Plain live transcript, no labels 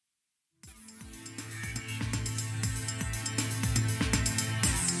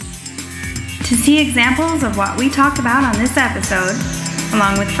To see examples of what we talked about on this episode,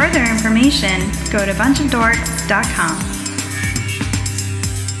 along with further information, go to bunchofdorks.com.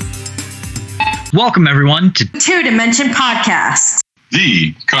 Welcome, everyone, to Two Dimension Podcast,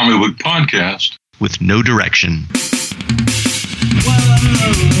 the comic book podcast with no direction.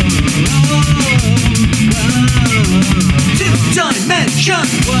 Two Dimension.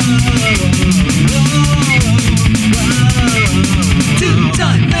 Two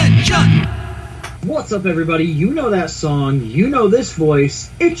Dimension. What's up, everybody? You know that song. You know this voice.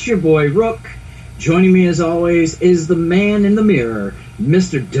 It's your boy, Rook. Joining me, as always, is the man in the mirror,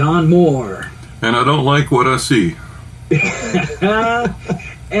 Mr. Don Moore. And I don't like what I see.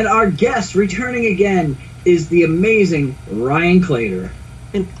 And our guest, returning again, is the amazing Ryan Clater.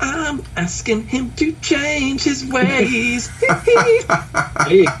 And I'm asking him to change his ways. There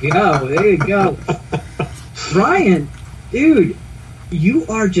you go. There you go. Ryan, dude, you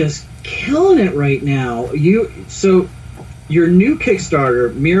are just killing it right now. So your new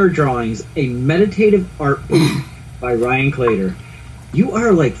Kickstarter, Mirror Drawings, a meditative art book by Ryan Clater. You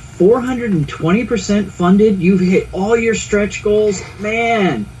are like 420% funded. You've hit all your stretch goals.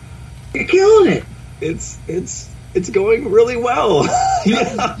 Man, you're killing it. It's going really well.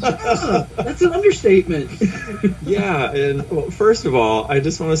 Yeah, that's an understatement. Yeah, and well, first of all, I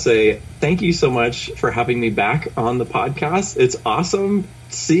just want to say thank you so much for having me back on the podcast. It's awesome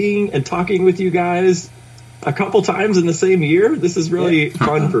seeing and talking with you guys a couple times in the same year. This is really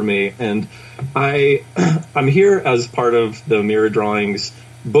fun for me, and I'm here as part of the Mirror Drawings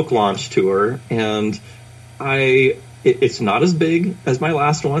book launch tour, and it's not as big as my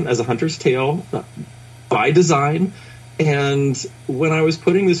last one, as A Hunter's Tale, by design. And when I was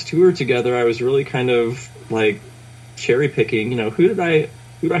putting this tour together, I was really kind of like cherry picking, who did I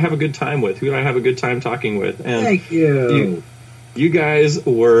have a good time with? Who did I have a good time talking with? And thank you. You guys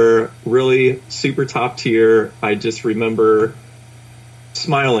were really super top tier. I just remember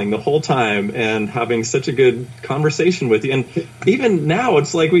smiling the whole time and having such a good conversation with you. And even now,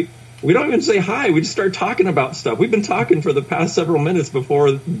 it's like we don't even say hi. We just start talking about stuff. We've been talking for the past several minutes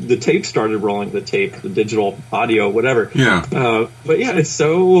before the tape started rolling, the digital audio, whatever. Yeah. But yeah, it's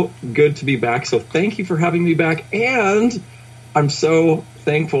so good to be back. So thank you for having me back. And I'm so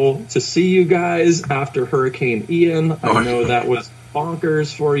thankful to see you guys after Hurricane Ian. I know that was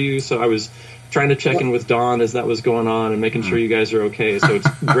bonkers for you. So I was trying to check in with Dawn as that was going on and making sure you guys are okay. So it's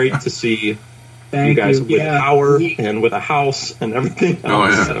great to see you guys with power and with a house and everything else. Oh,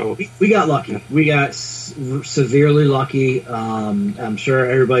 yeah. So We got lucky. We got severely lucky. I'm sure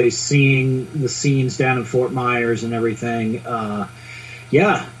everybody's seeing the scenes down in Fort Myers and everything.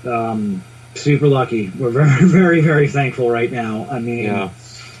 Super lucky. We're very, very, very thankful right now. I mean,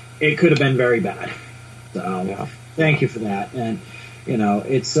 It could have been very bad. So thank you for that. And,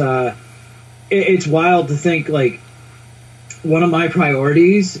 it's wild to think, like, one of my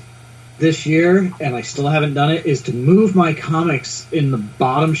priorities this year, and I still haven't done it, is to move my comics in the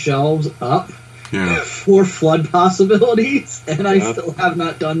bottom shelves up for flood possibilities, and I still have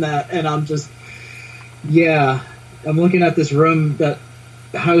not done that. And I'm just, I'm looking at this room that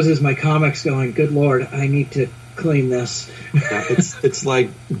houses my comics going, good Lord, I need to clean this. it's like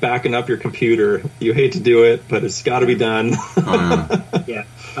backing up your computer. You hate to do it, but it's got to be done. Yeah,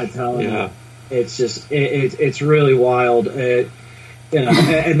 I tell you, it's just it's really wild. And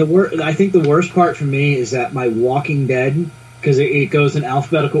I think the worst part for me is that my Walking Dead, because it goes in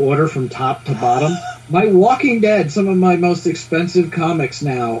alphabetical order from top to bottom. My Walking Dead, some of my most expensive comics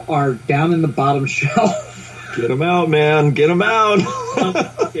now, are down in the bottom shelf. Get them out, man. Get them out.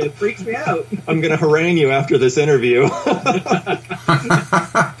 It freaks me out. I'm going to harangue you after this interview.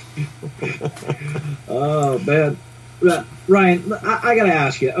 Oh, man. Ryan, I got to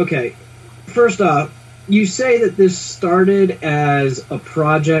ask you. Okay, first off, you say that this started as a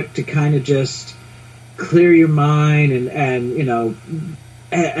project to kind of just clear your mind and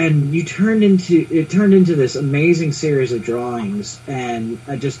you turned into this amazing series of drawings. And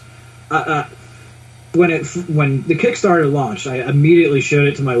I just when the Kickstarter launched, I immediately showed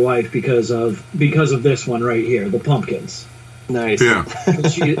it to my wife because of this one right here, the pumpkins. Nice. Yeah.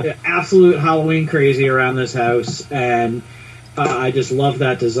 She's absolute Halloween crazy around this house, and I just love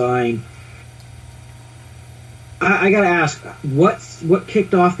that design. I gotta ask, what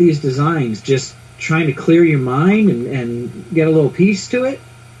kicked off these designs? Just trying to clear your mind and get a little peace to it?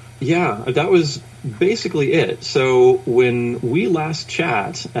 Yeah, that was basically it. So when we last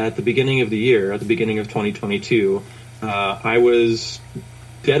chat at the beginning of the year, at the beginning of 2022, I was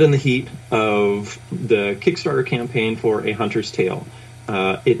dead in the heat of the Kickstarter campaign for A Hunter's Tale.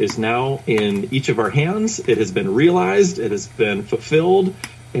 It is now in each of our hands. It has been realized. It has been fulfilled.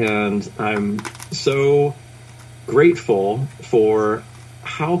 and I'm so grateful for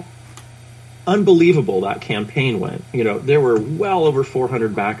how unbelievable that campaign went. You know, there were well over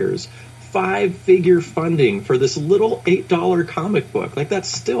 400 backers, 5-figure funding for this little $8 comic book. Like, that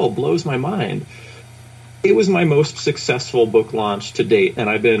still blows my mind. It was my most successful book launch to date, and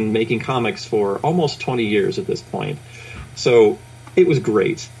I've been making comics for almost 20 years at this point. So it was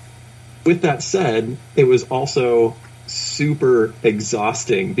great. With that said, it was also super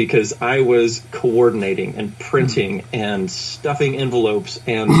exhausting because I was coordinating and printing and stuffing envelopes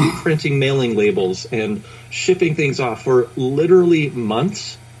and printing mailing labels and shipping things off for literally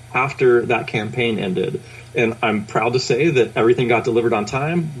months after that campaign ended. And I'm proud to say that everything got delivered on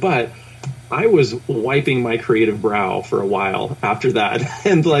time, but I was wiping my creative brow for a while after that.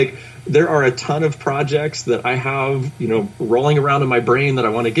 And like, there are a ton of projects that I have, you know, rolling around in my brain that I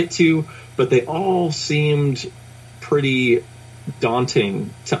want to get to, but they all seemed pretty daunting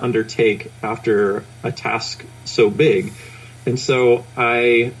to undertake after a task so big. And so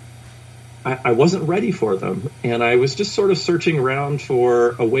I wasn't ready for them. And I was just sort of searching around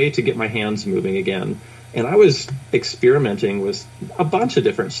for a way to get my hands moving again. And I was experimenting with a bunch of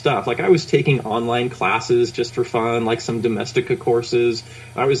different stuff. Like, I was taking online classes just for fun, like some Domestika courses.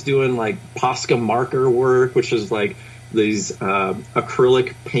 I was doing like Posca marker work, which is like these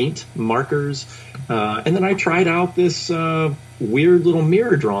acrylic paint markers. And then I tried out this weird little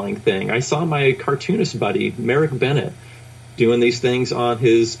mirror drawing thing. I saw my cartoonist buddy, Merrick Bennett, doing these things on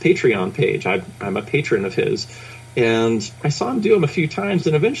his Patreon page. I'm a patron of his. And I saw him do them a few times,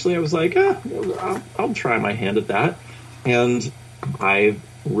 and eventually I was like, I'll try my hand at that. And I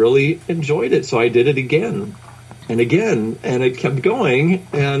really enjoyed it, so I did it again and again, and it kept going.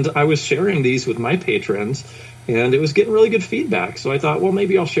 And I was sharing these with my patrons, and it was getting really good feedback. So I thought, well,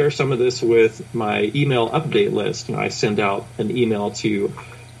 maybe I'll share some of this with my email update list. You know, I send out an email to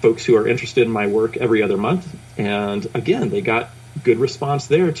folks who are interested in my work every other month. And again, they got good response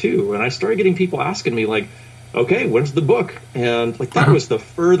there too. And I started getting people asking me, like, okay, when's the book? And like, that was the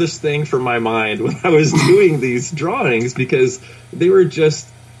furthest thing from my mind when I was doing these drawings, because they were just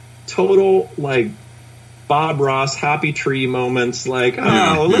total like Bob Ross happy tree moments. Like,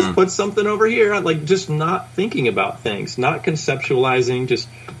 let's put something over here. Like, just not thinking about things, not conceptualizing, just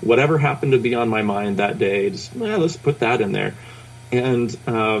whatever happened to be on my mind that day. Just, let's put that in there. And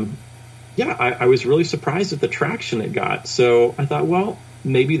I was really surprised at the traction it got. So I thought, well,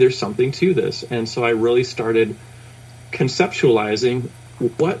 maybe there's something to this. And so I really started conceptualizing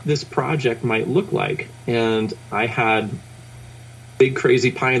what this project might look like. And I had big,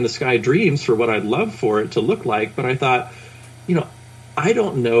 crazy pie in the sky dreams for what I'd love for it to look like. But I thought, you know, I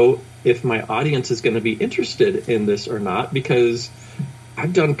don't know if my audience is going to be interested in this or not, because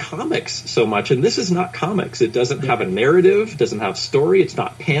I've done comics so much, and this is not comics. It doesn't have a narrative, doesn't have story. It's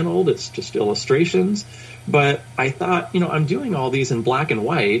not paneled. It's just illustrations. But I thought, you know, I'm doing all these in black and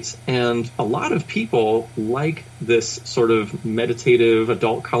white, and a lot of people like this sort of meditative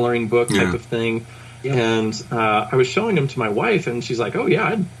adult coloring book type of thing. Yeah. And I was showing them to my wife, and she's like, oh,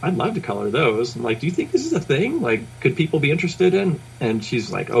 yeah, I'd love to color those. I'm like, do you think this is a thing? Like, could people be interested in? And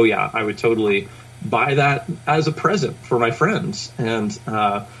she's like, oh, yeah, I would totally buy that as a present for my friends. And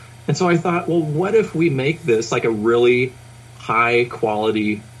so I thought, well, what if we make this like a really high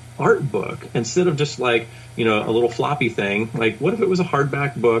quality art book instead of just like, you know, a little floppy thing? Like, what if it was a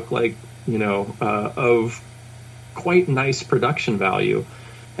hardback book, like, you know, of quite nice production value?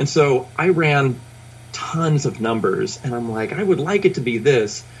 And so I ran tons of numbers, and I'm like, I would like it to be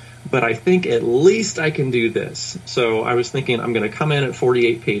this, but I think at least I can do this. So I was thinking, I'm going to come in at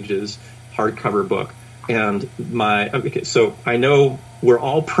 48 pages, hardcover book. And so I know we're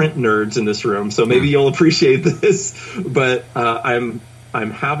all print nerds in this room, so maybe you'll appreciate this, but I'm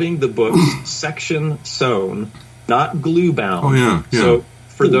having the books section sewn, not glue bound. Oh, yeah. So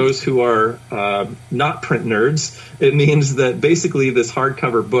for those who are not print nerds, it means that basically this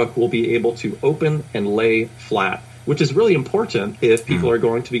hardcover book will be able to open and lay flat, which is really important if people are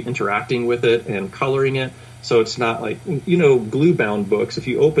going to be interacting with it and coloring it. So it's not like, you know, glue bound books, if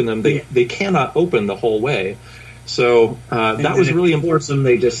you open them, they cannot open the whole way. So that was really important. Them,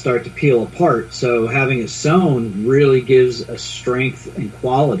 they just start to peel apart. So having it sewn really gives a strength and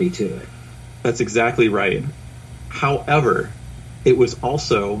quality to it. That's exactly right. However, it was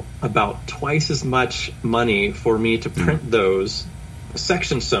also about twice as much money for me to print those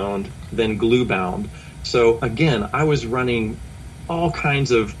section sewn than glue bound. So again, I was running all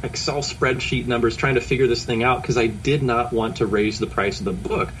kinds of Excel spreadsheet numbers trying to figure this thing out, because I did not want to raise the price of the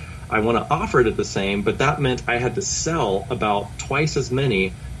book. I want to offer it at the same, but that meant I had to sell about twice as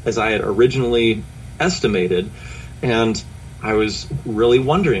many as I had originally estimated. And I was really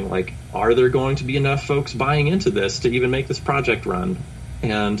wondering, like, are there going to be enough folks buying into this to even make this project run?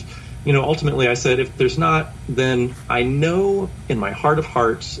 And, ultimately I said, if there's not, then I know in my heart of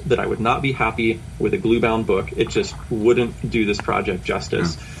hearts that I would not be happy with a glue-bound book. It just wouldn't do this project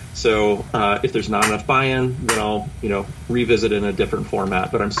justice. Yeah. So if there's not enough buy-in, then I'll, revisit it in a different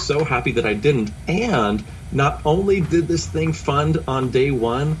format. But I'm so happy that I didn't. And not only did this thing fund on day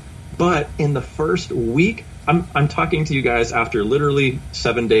one, but in the first week, I'm talking to you guys after literally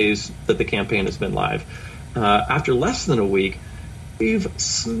 7 days that the campaign has been live. After less than a week, we've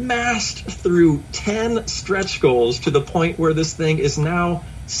smashed through 10 stretch goals to the point where this thing is now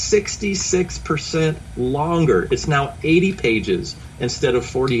 66% longer. It's now 80 pages instead of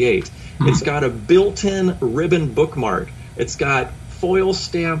 48. It's got a built-in ribbon bookmark. It's got foil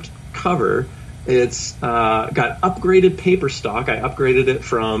stamped cover. It's got upgraded paper stock. I upgraded it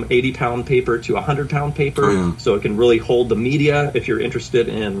from 80-pound paper to 100-pound paper, so it can really hold the media if you're interested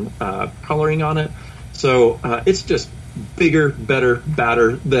in coloring on it. So it's just bigger, better,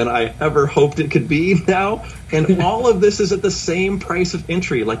 badder than I ever hoped it could be now. And all of this is at the same price of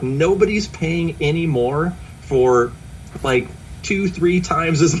entry. Like, nobody's paying any more for, like, 2-3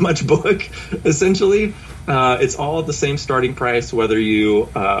 times as much book, essentially. It's all at the same starting price, whether you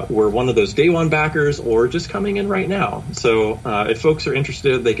were one of those day one backers or just coming in right now. So if folks are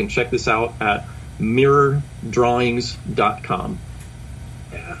interested, they can check this out at mirrordrawings.com.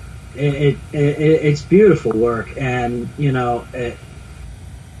 Yeah, it's beautiful work, and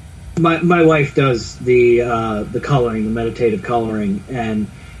my wife does the coloring, the meditative coloring, and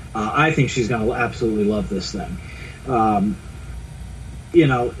I think she's going to absolutely love this thing.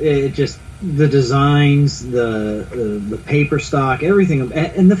 It just, the designs, the paper stock, everything,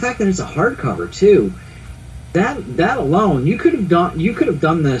 and the fact that it's a hardcover too. That alone, you could have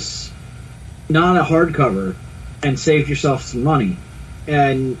done this not a hardcover and saved yourself some money,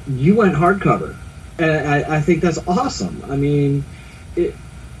 and you went hardcover, and I think that's awesome. I mean,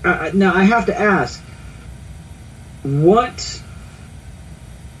 now I have to ask,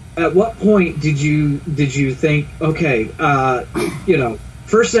 at what point did you think, okay,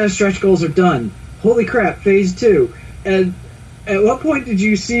 first set of stretch goals are done. Holy crap, phase 2. And at what point did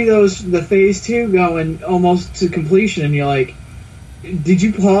you see the phase 2 going almost to completion, and you're like, did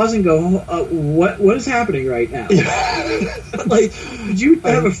you pause and go, what is happening right now? Like, did you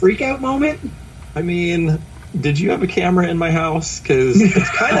have a freak out moment? I mean, did you have a camera in my house? Because it's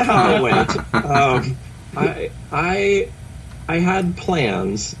kind of how it went. I had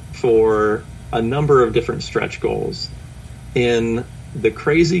plans for a number of different stretch goals. In the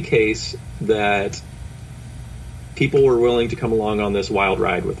crazy case that people were willing to come along on this wild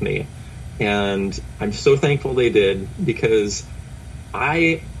ride with me. And I'm so thankful they did, because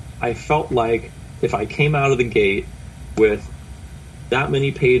I felt like if I came out of the gate with that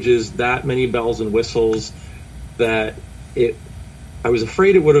many pages, that many bells and whistles, that I was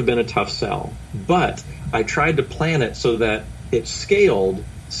afraid it would have been a tough sell. But I tried to plan it so that it scaled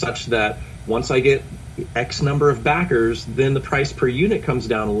such that once I get X number of backers, then the price per unit comes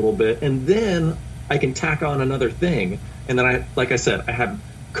down a little bit, and then I can tack on another thing. And then like I said, I have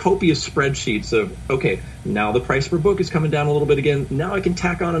copious spreadsheets of, okay, now the price per book is coming down a little bit again. Now I can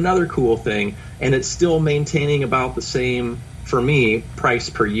tack on another cool thing, and it's still maintaining about the same, for me, price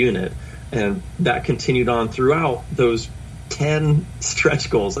per unit. And that continued on throughout those 10 stretch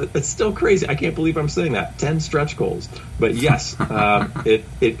goals. It's still crazy. I can't believe I'm saying that. 10 stretch goals. But yes,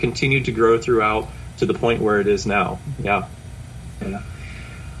 it continued to grow throughout to the point where it is now. Yeah.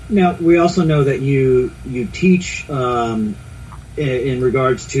 Now, we also know that you teach in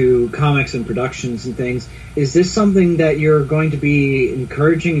regards to comics and productions and things. Is this something that you're going to be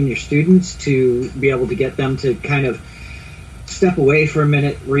encouraging in your students, to be able to get them to kind of step away for a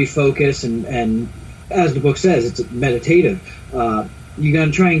minute, refocus, and as the book says, it's meditative. You're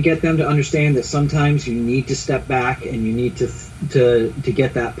going to try and get them to understand that sometimes you need to step back and you need to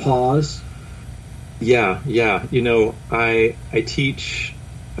get that pause? Yeah. I teach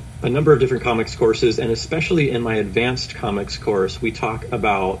a number of different comics courses, and especially in my advanced comics course, we talk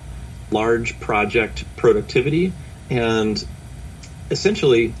about large project productivity, and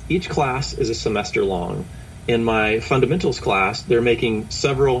essentially each class is a semester long. In my fundamentals class, they're making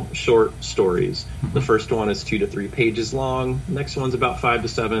several short stories. The first one is 2 to 3 pages long. Next one's about 5 to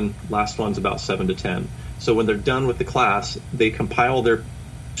 7. Last one's about 7 to 10. So when they're done with the class, they compile their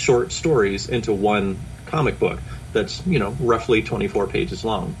short stories into one comic book that's, roughly 24 pages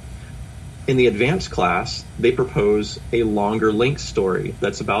long. In the advanced class, they propose a longer length story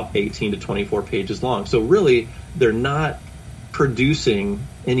that's about 18 to 24 pages long. So really, they're not producing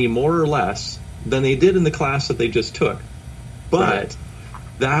any more or less than they did in the class that they just took. But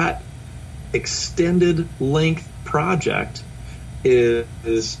that extended length project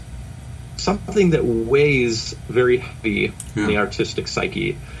is something that weighs very heavy in the artistic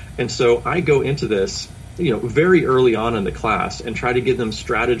psyche. And so I go into this, very early on in the class and try to give them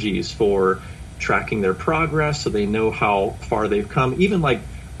strategies for tracking their progress so they know how far they've come. Even like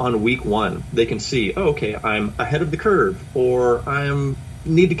on week 1, they can see, okay, I'm ahead of the curve, or I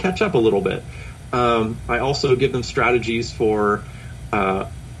need to catch up a little bit. I also give them strategies for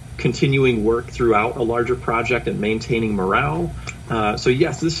continuing work throughout a larger project and maintaining morale. So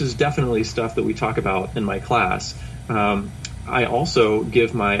yes, this is definitely stuff that we talk about in my class. I also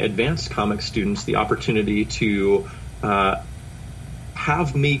give my advanced comic students the opportunity to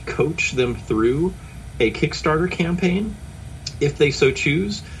have me coach them through a Kickstarter campaign if they so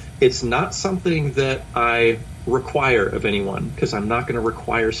choose. It's not something that I require of anyone, because I'm not going to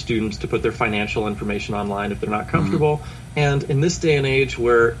require students to put their financial information online if they're not comfortable. Mm-hmm. And in this day and age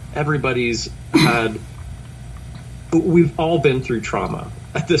where we've all been through trauma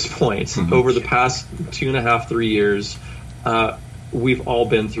at this point. Mm-hmm. Over the past 2.5, 3 years, we've all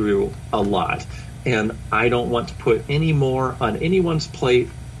been through a lot. And I don't want to put any more on anyone's plate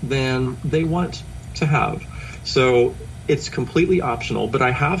than they want to have. So it's completely optional, but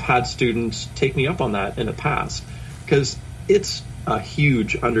I have had students take me up on that in the past, because it's a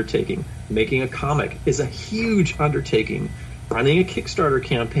huge undertaking. Making a comic is a huge undertaking. Running a Kickstarter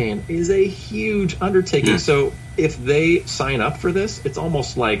campaign is a huge undertaking. So if they sign up for this, it's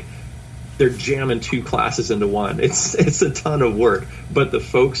almost like they're jamming 2 classes into one. It's a ton of work. But the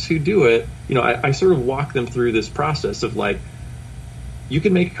folks who do it, I sort of walk them through this process of like, you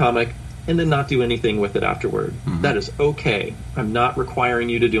can make a comic and then not do anything with it afterward. Mm-hmm. That is okay. I'm not requiring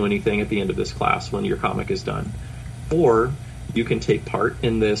you to do anything at the end of this class when your comic is done. Or you can take part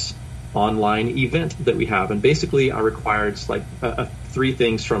in this online event that we have. And basically I required 3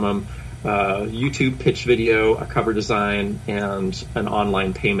 things from them: YouTube pitch video, a cover design, and an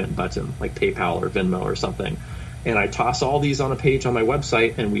online payment button like PayPal or Venmo or something. And I toss all these on a page on my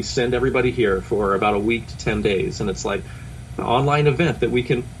website, and we send everybody here for about a week to 10 days. And it's like an online event that we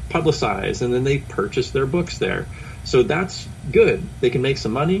can publicize, and then they purchase their books there. So that's good. They can make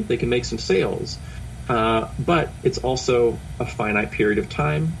some money, they can make some sales, but it's also a finite period of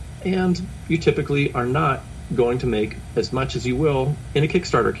time, and you typically are not going to make as much as you will in a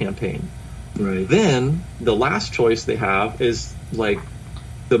Kickstarter campaign. Right. Then the last choice they have is like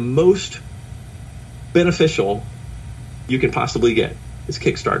the most beneficial you can possibly get is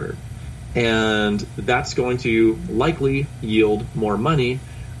Kickstarter. And that's going to likely yield more money,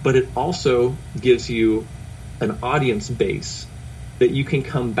 but it also gives you an audience base that you can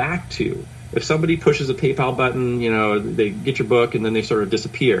come back to. If somebody pushes a PayPal button, they get your book and then they sort of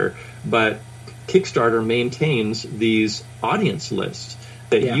disappear. But Kickstarter maintains these audience lists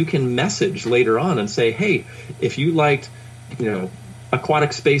that you can message later on and say, hey, if you liked,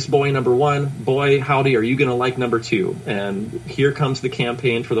 Aquatic Space Boy #1, boy, howdy, are you going to like #2? And here comes the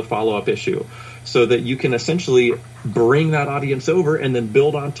campaign for the follow-up issue. So that you can essentially bring that audience over and then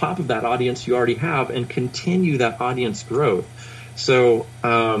build on top of that audience you already have and continue that audience growth. So,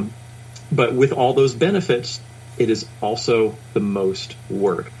 but with all those benefits, it is also the most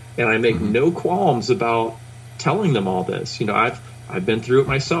work. And I make no qualms about telling them all this. I've been through it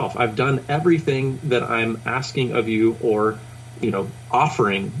myself. I've done everything that I'm asking of you or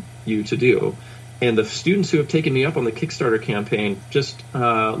offering you to do. And the students who have taken me up on the Kickstarter campaign just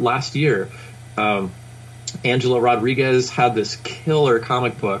last year, Angela Rodriguez had this killer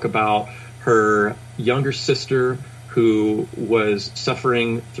comic book about her younger sister who was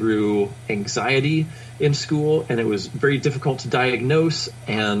suffering through anxiety in school, and it was very difficult to diagnose,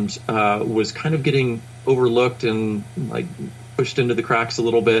 and was kind of getting overlooked and pushed into the cracks a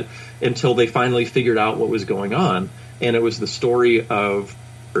little bit until they finally figured out what was going on. And it was the story of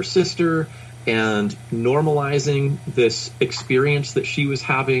her sister and normalizing this experience that she was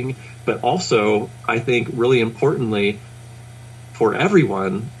having, but also, I think, really importantly, for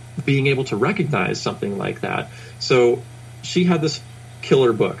everyone, being able to recognize something like that. So she had this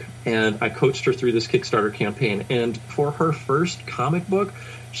killer book, and I coached her through this Kickstarter campaign. And for her first comic book,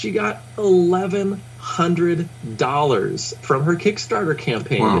 she got $1,100 from her Kickstarter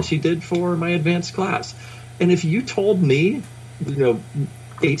campaign that she did for my advanced class. And if you told me,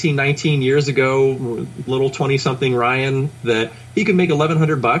 18, 19 years ago, little 20-something Ryan, that he could make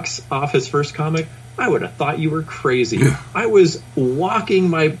 $1,100 off his first comic, I would have thought you were crazy. Yeah. I was walking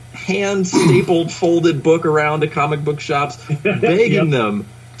my hand-stapled, folded book around to comic book shops, begging them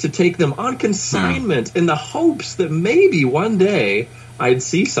to take them on consignment in the hopes that maybe one day I'd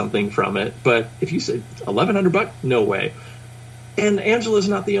see something from it. But if you said $1,100, no way. And Angela's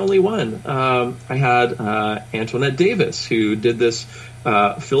not the only one. I had Antoinette Davis, who did this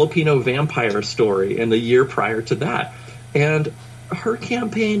Filipino vampire story in the year prior to that. And her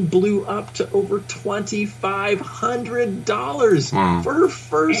campaign blew up to over $2,500 for her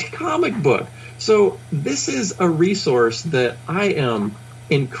first comic book. So this is a resource that I am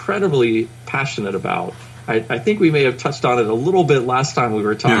incredibly passionate about. I think we may have touched on it a little bit last time we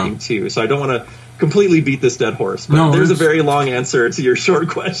were talking too, so I don't want to completely beat this dead horse. But there's a very long answer to your short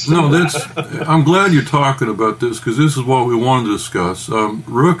question. No, I'm glad you're talking about this, because this is what we wanted to discuss.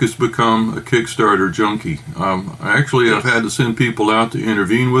 Rook has become a Kickstarter junkie. I've had to send people out to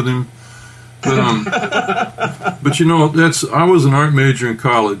intervene with him. But you know, I was an art major in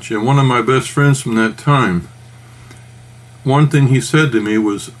college, and one of my best friends from that time, one thing he said to me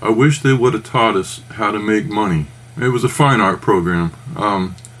was, I wish they would have taught us how to make money. It was a fine art program.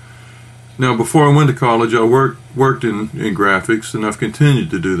 Now, before I went to college, I worked in graphics, and I've continued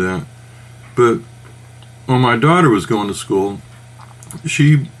to do that. But when my daughter was going to school,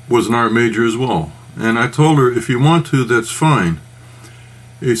 she was an art major as well. And I told her, if you want to, that's fine.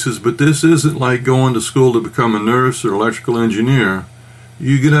 He says, but this isn't like going to school to become a nurse or electrical engineer.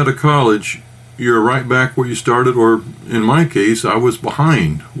 You get out of college, you're right back where you started, or in my case, I was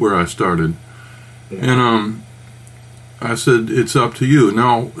behind where I started. And I said, it's up to you.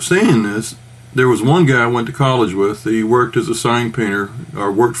 Now, saying this, there was one guy I went to college with. He worked as a sign painter,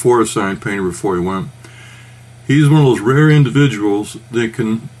 or worked for a sign painter before he went. He's one of those rare individuals that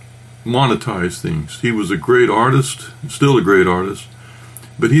can monetize things. He was a great artist, still a great artist,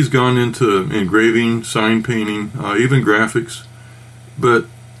 but he's gone into engraving, sign painting, even graphics. But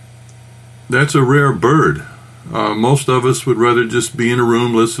that's a rare bird. Most of us would rather just be in a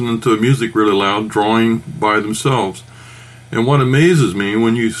room listening to music really loud, drawing by themselves. And what amazes me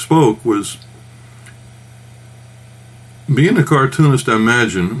when you spoke was, being a cartoonist, I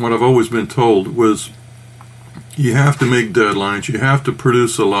imagine, what I've always been told was, you have to make deadlines, you have to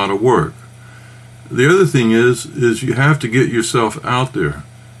produce a lot of work. The other thing is you have to get yourself out there.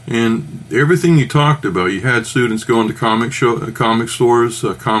 And everything you talked about, you had students going to comic stores,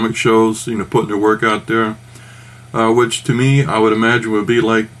 comic shows, putting their work out there, which to me, I would imagine would be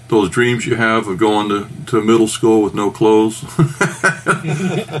like those dreams you have of going to middle school with no clothes.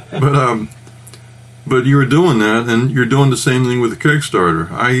 But you were doing that, and you're doing the same thing with the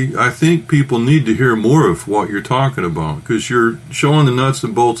Kickstarter. I think people need to hear more of what you're talking about, because you're showing the nuts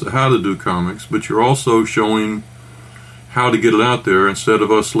and bolts of how to do comics, but you're also showing how to get it out there instead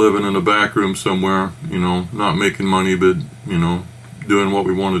of us living in a back room somewhere, not making money, but, doing what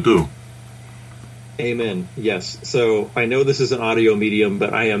we want to do. Amen. Yes. So I know this is an audio medium,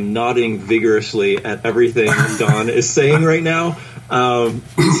 but I am nodding vigorously at everything Don is saying right now.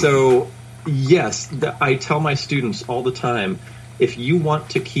 So yes, I tell my students all the time, if you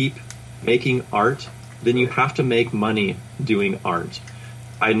want to keep making art, then you have to make money doing art.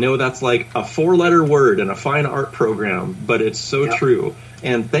 I know that's like a 4-letter word in a fine art program, but it's so true.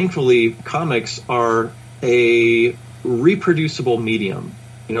 And thankfully, comics are a reproducible medium.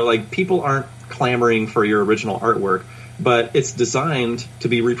 Like, people aren't clamoring for your original artwork, but it's designed to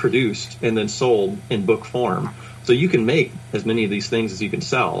be reproduced and then sold in book form. So you can make as many of these things as you can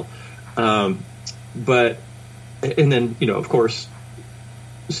sell. And then, of course,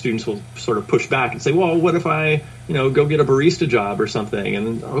 students will sort of push back and say, well, what if I, go get a barista job or something?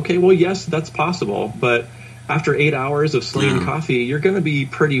 And okay, well, yes, that's possible. But after 8 hours of slaying coffee, you're going to be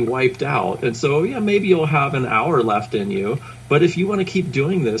pretty wiped out. And so, maybe you'll have an hour left in you. But if you want to keep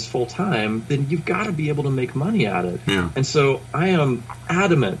doing this full time, then you've got to be able to make money at it. Yeah. And so I am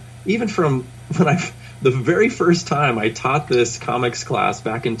adamant, even from when the very first time I taught this comics class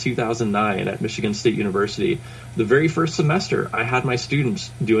back in 2009 at Michigan State University, the very first semester, I had my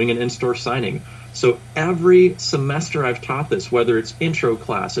students doing an in-store signing. So every semester I've taught this, whether it's intro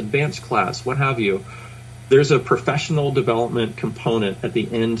class, advanced class, what have you, there's a professional development component at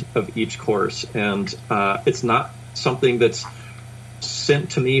the end of each course. And it's not something that's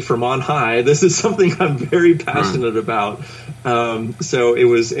sent to me from on high. This is something I'm very passionate about. So it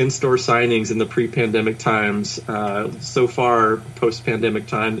was in-store signings in the pre-pandemic times. So far, post-pandemic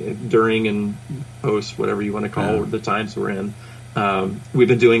time, during and post, whatever you want to call the times we're in, we've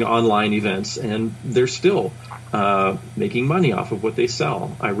been doing online events, and they're still making money off of what they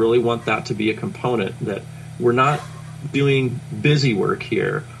sell. I really want that to be a component, that we're not doing busy work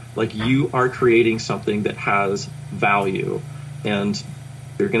here. Like, you are creating something that has value. And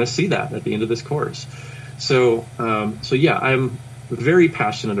you're going to see that at the end of this course. So yeah, I'm very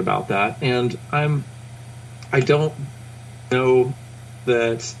passionate about that, and I don't know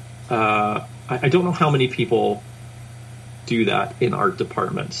that I don't know how many people do that in art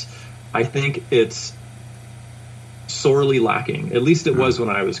departments. I think it's sorely lacking. At least it was when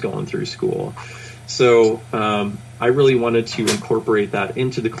I was going through school. So I really wanted to incorporate that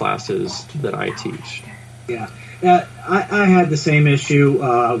into the classes that I teach. Yeah. I had the same issue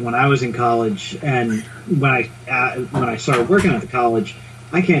when I was in college, and when I started working at the college,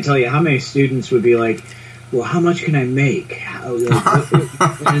 I can't tell you how many students would be like, well, how much can I make? And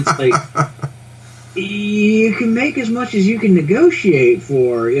it's like, you can make as much as you can negotiate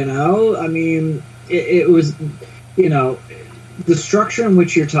for, I mean, it was, the structure in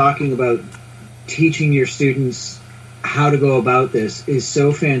which you're talking about teaching your students how to go about this is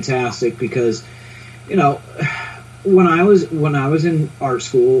so fantastic because, when I was in art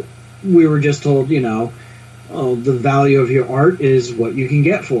school, we were just told, the value of your art is what you can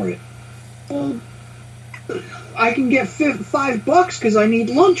get for it. Well, I can get $5 because I need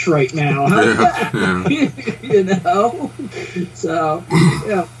lunch right now. How's that? So,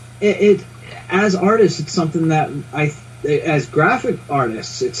 it as artists, it's something that as graphic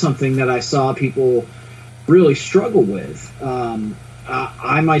artists, it's something that I saw people really struggle with.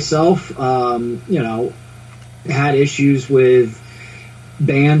 I myself, had issues with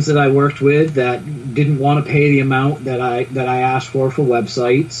bands that I worked with that didn't want to pay the amount that I asked for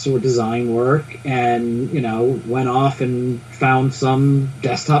websites or design work, and went off and found some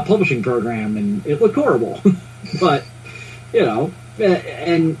desktop publishing program, and it looked horrible. But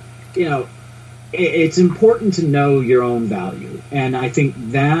it's important to know your own value, and I think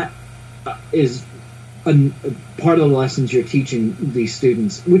that is a part of the lessons you're teaching these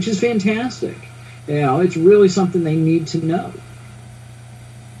students, which is fantastic. It's really something they need to know.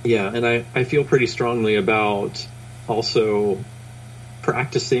 Yeah, and I feel pretty strongly about also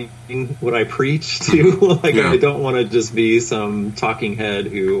practicing what I preach too. I don't want to just be some talking head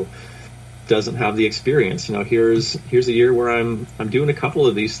who doesn't have the experience. Here's a year where I'm doing a couple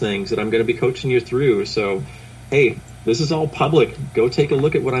of these things that I'm going to be coaching you through. So, hey, this is all public. Go take a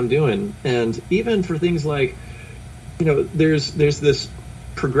look at what I'm doing. And even for things like, there's this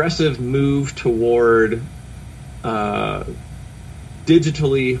progressive move toward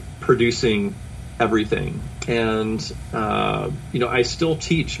digitally producing everything. And, I still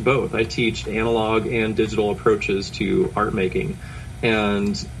teach both. I teach analog and digital approaches to art making.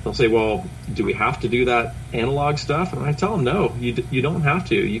 And they'll say, well, do we have to do that analog stuff? And I tell them, no, you don't have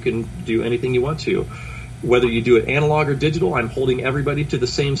to. You can do anything you want to. Whether you do it analog or digital, I'm holding everybody to the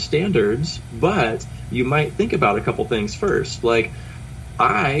same standards, but you might think about a couple things first. Like,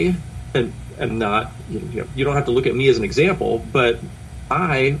 I am not, you don't have to look at me as an example, but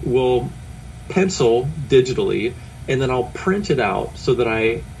I will pencil digitally, and then I'll print it out so that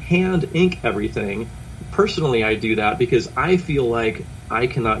I hand ink everything. Personally, I do that because I feel like I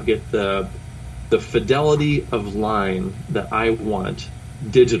cannot get the fidelity of line that I want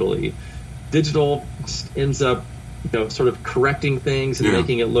digitally. Digital ends up, sort of correcting things and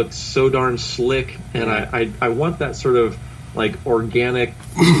making it look so darn slick, and I want that sort of like organic,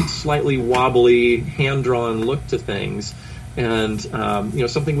 slightly wobbly, hand-drawn look to things, and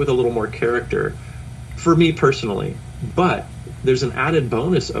something with a little more character for me personally. But there's an added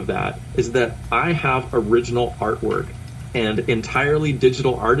bonus of that is that I have original artwork, and entirely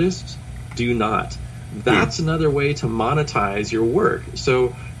digital artists do not. That's another way to monetize your work.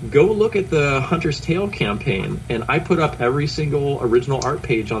 So go look at the Hunter's Tale campaign, and I put up every single original art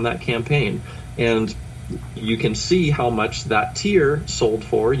page on that campaign, and you can see how much that tier sold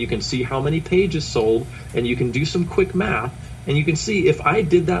for, you can see how many pages sold, and you can do some quick math, and you can see if I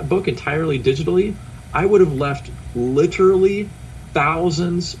did that book entirely digitally, I would have left literally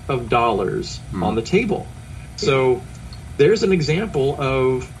thousands of dollars on the table. So there's an example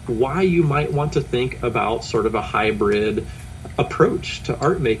of why you might want to think about sort of a hybrid approach to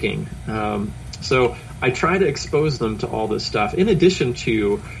art making. So I try to expose them to all this stuff, in addition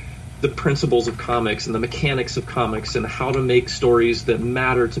to the principles of comics and the mechanics of comics and how to make stories that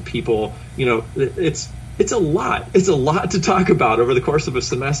matter to people. It's a lot. It's a lot to talk about over the course of a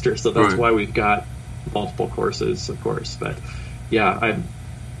semester. So that's why we've got multiple courses, of course. But yeah,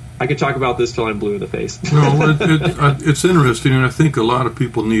 I could talk about this till I'm blue in the face. No, it's interesting, and I think a lot of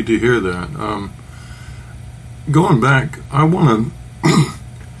people need to hear that. Going back, I want to.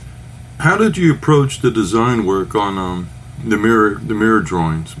 How did you approach the design work on the mirror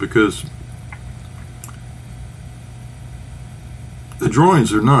drawings? Because the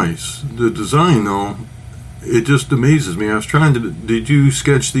drawings are nice. The design, though, it just amazes me. I was trying to. Did you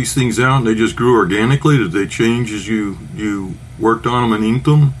sketch these things out and they just grew organically? Did they change as you worked on them and inked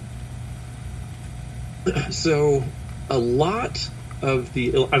them? So a lot of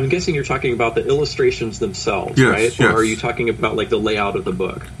the, I'm guessing you're talking about the illustrations themselves, Yes, right? yes. Or are you talking about like the layout of the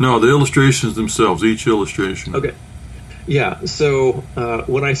book? No, the illustrations themselves, each illustration. Okay. Yeah, so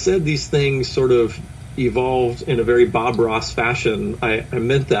when I said these things sort of evolved in a very Bob Ross fashion, I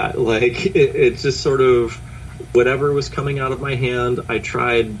meant that. Like, it just sort of, whatever was coming out of my hand, I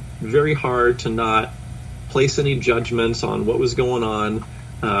tried very hard to not place any judgments on what was going on,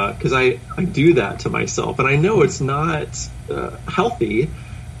 because I do that to myself, and I know it's not healthy,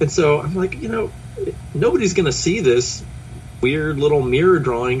 and so I'm like, nobody's going to see this weird little mirror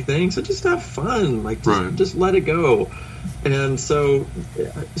drawing thing, so just have fun, like just let it go. And so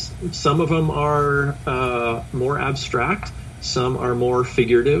some of them are more abstract, some are more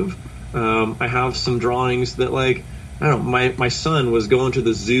figurative. I have some drawings that, like, I don't know, my son was going to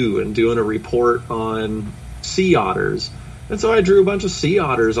the zoo and doing a report on sea otters. And so I drew a bunch of sea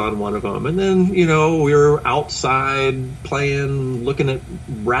otters on one of them. And then, we were outside playing, looking at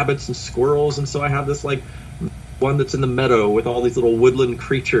rabbits and squirrels. And so I have this, like, one that's in the meadow with all these little woodland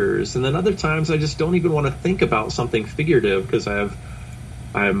creatures. And then other times I just don't even want to think about something figurative because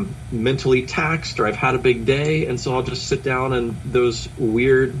I'm mentally taxed or I've had a big day. And so I'll just sit down and those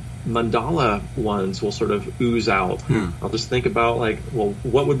weird mandala ones will sort of ooze out. I'll just think about, like, well,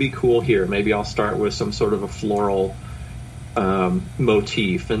 what would be cool here? Maybe I'll start with some sort of a floral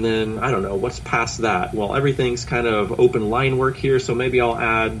motif, and then I don't know what's past that. Well, everything's kind of open line work here, so maybe I'll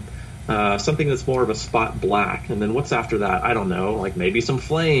add something that's more of a spot black, and then what's after that? I don't know, like maybe some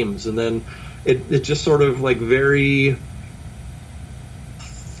flames, and then it just sort of, like, very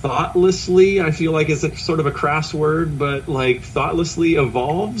thoughtlessly, I feel like is a sort of a crass word, but like thoughtlessly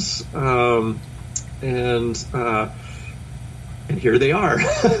evolves, and here they are.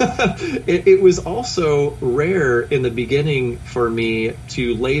 It was also rare in the beginning for me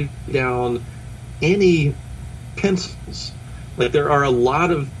to lay down any pencils. Like, there are a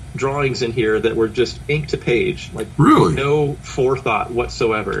lot of drawings in here that were just ink to page, like really no forethought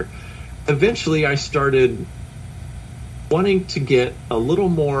whatsoever. Eventually I started wanting to get a little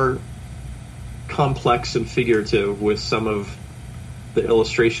more complex and figurative with some of the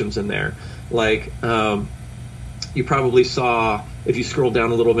illustrations in there. Like, you probably saw, if you scroll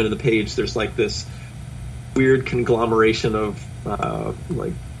down a little bit in the page, there's like this weird conglomeration of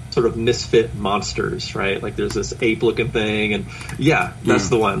like sort of misfit monsters, right? Like there's this ape-looking thing, and that's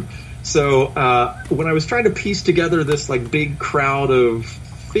the one. So when I was trying to piece together this like big crowd of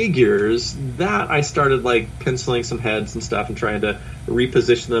figures, that I started like penciling some heads and stuff and trying to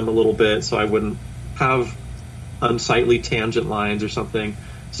reposition them a little bit so I wouldn't have unsightly tangent lines or something.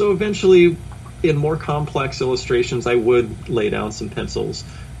 So eventually, in more complex illustrations, I would lay down some pencils.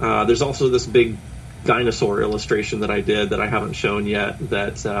 There's also this big dinosaur illustration that I did that I haven't shown yet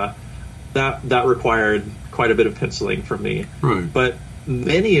that required quite a bit of penciling from me. Right. But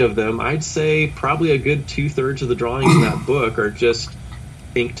many of them, I'd say probably a good 2/3 of the drawings in that book are just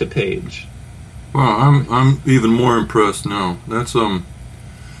ink to page. Wow, I'm even more impressed now. That's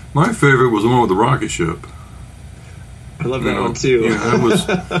my favorite was the one with the rocket ship. I love that one too. Yeah, that was.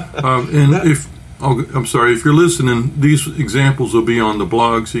 I'm sorry, if you're listening, these examples will be on the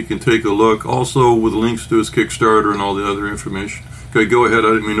blog, so you can take a look. Also, with links to his Kickstarter and all the other information. Okay, go ahead. I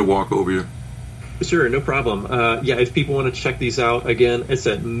didn't mean to walk over you. Sure, no problem. If people want to check these out, again, it's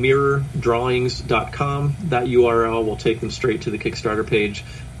at mirrordrawings.com. That URL will take them straight to the Kickstarter page.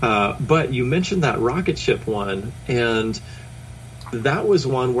 But you mentioned that rocket ship one, and that was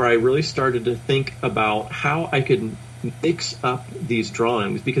one where I really started to think about how I could mix up these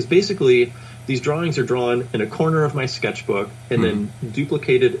drawings, because basically these drawings are drawn in a corner of my sketchbook and then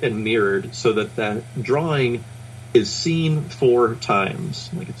duplicated and mirrored so that that drawing is seen 4 times,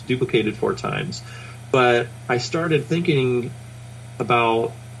 like it's duplicated 4 times. But I started thinking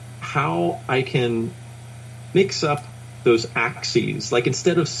about how I can mix up those axes. Like,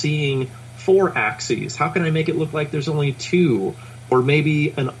 instead of seeing 4 axes, how can I make it look like there's only 2, or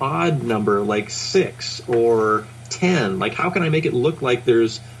maybe an odd number like 6 or 10? Like, how can I make it look like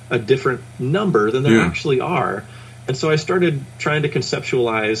there's a different number than there actually are? And so I started trying to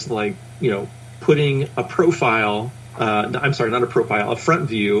conceptualize, like, putting a profile, a front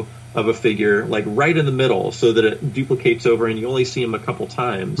view of a figure, like right in the middle, so that it duplicates over and you only see them a couple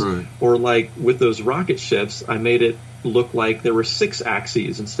times. Right. Or like with those rocket ships, I made it look like there were 6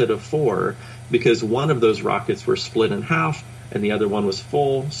 axes instead of 4, because one of those rockets were split in half and the other one was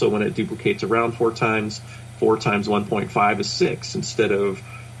full. So when it duplicates around 4 times, 4 times 1.5 is 6 instead of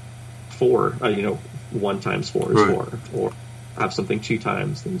 4. 1 times 4 is 4. Or have something 2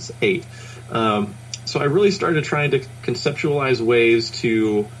 times, then it's 8. So I really started trying to conceptualize ways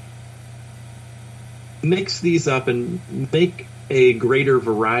to mix these up and make a greater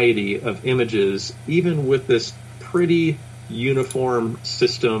variety of images, even with this pretty uniform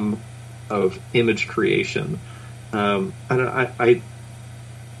system of image creation. One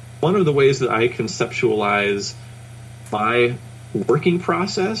of the ways that I conceptualize my working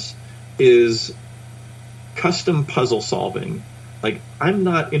process is custom puzzle solving. Like, I'm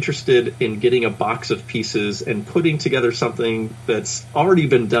not interested in getting a box of pieces and putting together something that's already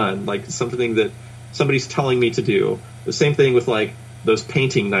been done, like something that somebody's telling me to do. The same thing with like those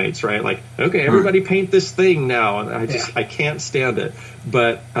painting nights, right? Like, okay, everybody paint this thing now, and I can't stand it.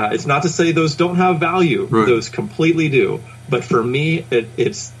 But it's not to say those don't have value; those completely do. But for me,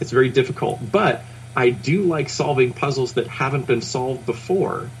 it's very difficult. But I do like solving puzzles that haven't been solved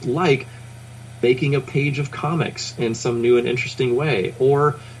before, like making a page of comics in some new and interesting way,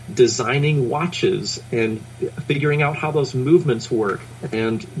 or designing watches and figuring out how those movements work,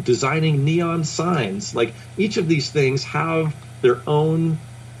 and designing neon signs. Like, each of these things have their own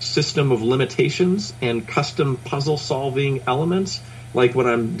system of limitations and custom puzzle solving elements. Like when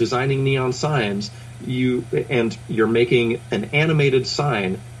I'm designing neon signs, you're making an animated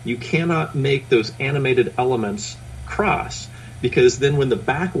sign, you cannot make those animated elements cross, because then when the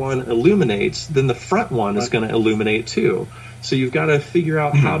back one illuminates, then the front one is going to illuminate too. So you've got to figure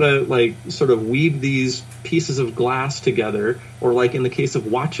out how to like sort of weave these pieces of glass together, or like in the case of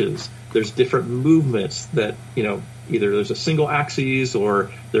watches, there's different movements that, you know, either there's a single axis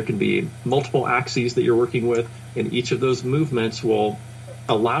or there can be multiple axes that you're working with, and each of those movements will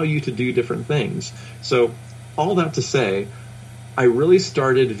allow you to do different things. So all that to say, I really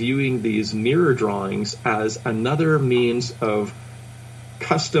started viewing these mirror drawings as another means of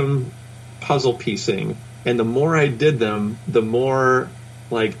custom puzzle piecing. And the more I did them, the more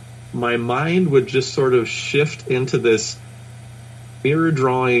like my mind would just sort of shift into this mirror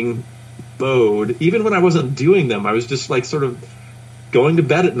drawing mode. Even when I wasn't doing them, I was just like sort of going to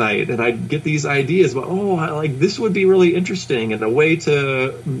bed at night, and I'd get these ideas about, like this would be really interesting, and a way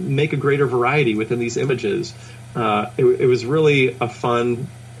to make a greater variety within these images. It was really a fun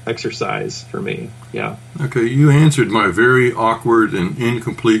exercise for me. Yeah. Okay, you answered my very awkward and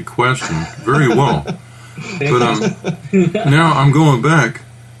incomplete question very well. But now I'm going back.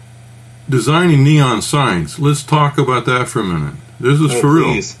 Designing neon signs. Let's talk about that for a minute. This is for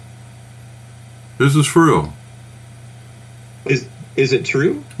real. Please. This is for real. Is it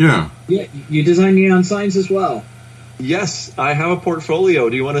true? Yeah. Yeah, you design neon signs as well. Yes, I have a portfolio.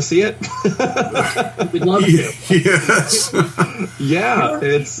 Do you want to see it? We'd love to. Yes. Yeah,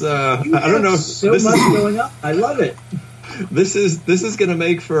 it's. I don't know. So much going up. I love it. This is going to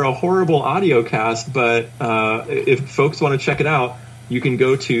make for a horrible audio cast, but if folks want to check it out, you can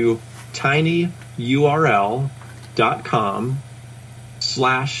go to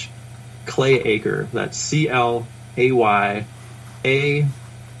tinyurl.com/clayacre. That's CLAYACRE.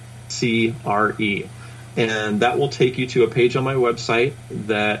 And that will take you to a page on my website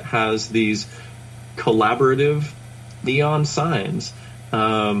that has these collaborative neon signs.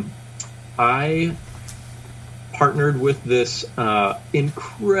 I partnered with this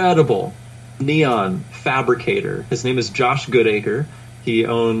incredible neon fabricator. His name is Josh Goodacre. He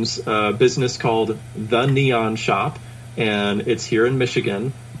owns a business called The Neon Shop, and it's here in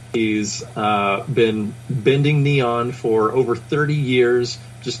Michigan. He's been bending neon for over 30 years,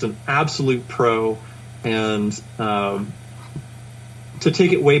 just an absolute pro. And to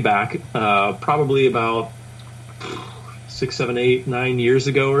take it way back, probably about 6, 7, 8, 9 years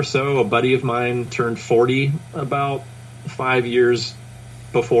ago or so, a buddy of mine turned 40 about 5 years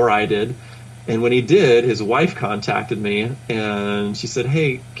before I did. And when he did, his wife contacted me, and she said,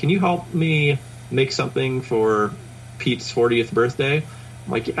 "Hey, can you help me make something for Pete's 40th birthday?"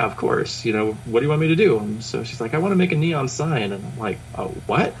 I'm like, "Yeah, of course. You know, what do you want me to do?" And so she's like, "I want to make a neon sign." And I'm like, "Oh,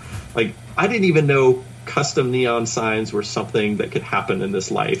 what?" Like, I didn't even know custom neon signs were something that could happen in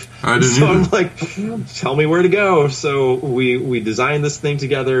this life. I didn't so either. I'm like, "Tell me where to go." So we designed this thing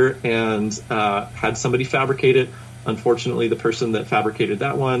together and had somebody fabricate it. Unfortunately, the person that fabricated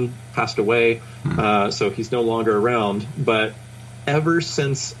that one passed away, so he's no longer around. But ever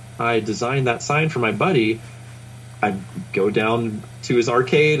since I designed that sign for my buddy, I'd go down to his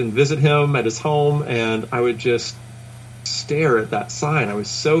arcade and visit him at his home, and I would just stare at that sign. I was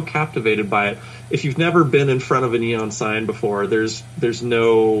so captivated by it. If you've never been in front of a neon sign before, there's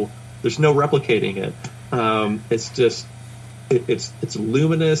no replicating it. It's just it's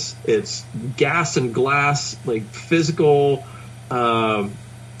luminous. It's gas and glass, like physical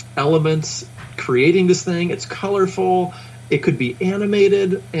elements creating this thing. It's colorful. It could be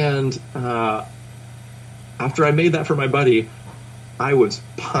animated. And after I made that for my buddy, I was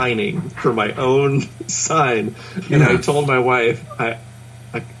pining for my own sign, and I told my wife, I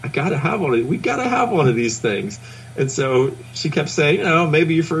gotta have one. We gotta have one of these things. And so she kept saying,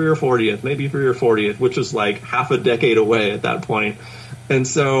 maybe for your 40th, which was like half a decade away at that point. And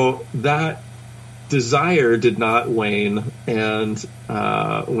so that desire did not wane. And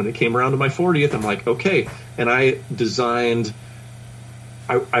when it came around to my 40th, I'm like, okay. And I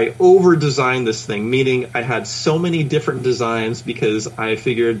over-designed this thing, meaning I had so many different designs because I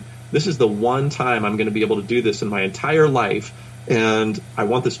figured this is the one time I'm going to be able to do this in my entire life, and I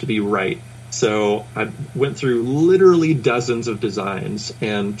want this to be right. So I went through literally dozens of designs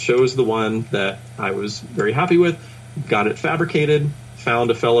and chose the one that I was very happy with, got it fabricated,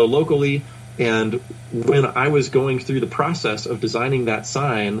 found a fellow locally, and when I was going through the process of designing that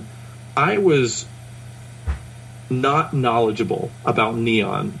sign, I was not knowledgeable about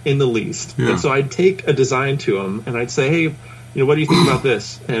neon in the least. Yeah. And so I'd take a design to him and I'd say, hey, what do you think about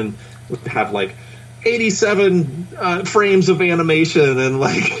this? And we'd have like 87 frames of animation and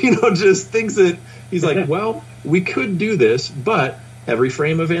just things that he's like, well, we could do this, but every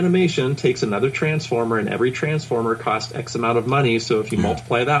frame of animation takes another transformer, and every transformer costs X amount of money. So if you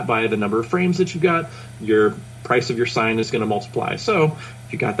multiply that by the number of frames that you've got, your price of your sign is going to multiply. So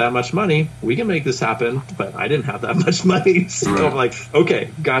if you got that much money, we can make this happen. But I didn't have that much money. So I'm like,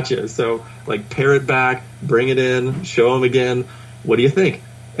 okay, gotcha. So pare it back, bring it in, show him again. What do you think?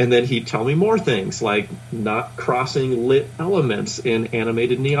 And then he'd tell me more things, like not crossing lit elements in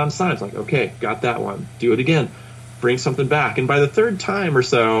animated neon signs. Like, okay, got that one. Do it again. Bring something back. And by the third time or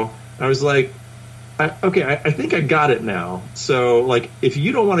so, I was like, I think I got it now. So, if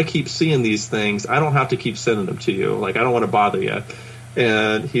you don't want to keep seeing these things, I don't have to keep sending them to you. I don't want to bother you.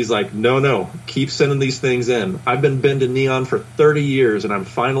 And he's like, no, keep sending these things in. I've been bending neon for 30 years, and I'm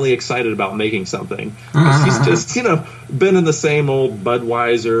finally excited about making something. He's just, been in the same old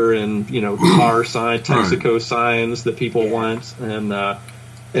Budweiser and, car sign, Texaco signs that people want.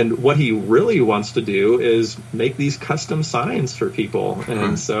 And what he really wants to do is make these custom signs for people.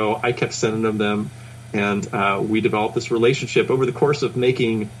 And so I kept sending them, and we developed this relationship over the course of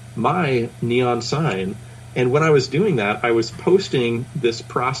making my neon sign. And when I was doing that, I was posting this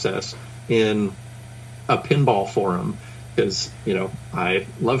process in a pinball forum because, I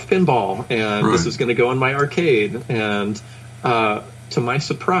love pinball, and this is going to go in my arcade. And to my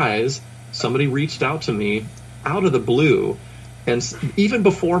surprise, somebody reached out to me out of the blue, and even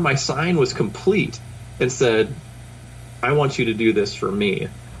before my sign was complete, and said, I want you to do this for me.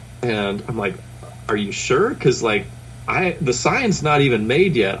 And I'm like, are you sure? Because, the sign's not even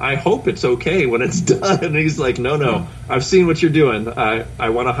made yet. I hope it's okay when it's done. And he's like, no, I've seen what you're doing. I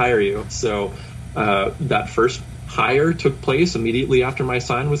want to hire you. So that first hire took place immediately after my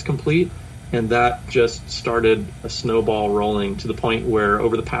sign was complete, and that just started a snowball rolling to the point where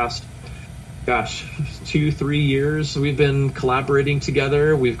over the past 2-3 years we've been collaborating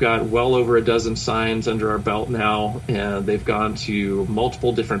together. We've got well over a dozen signs under our belt now, and they've gone to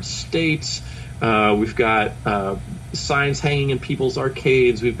multiple different states. We've got signs hanging in people's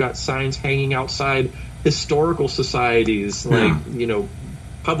arcades. We've got signs hanging outside historical societies,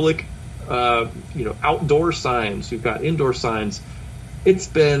 public, outdoor signs. We've got indoor signs. It's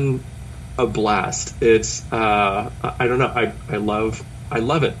been a blast. It's I don't know. I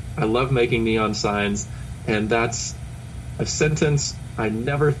love it. I love making neon signs, and that's a sentence I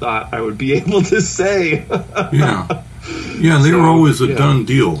never thought I would be able to say. Yeah, they were always a done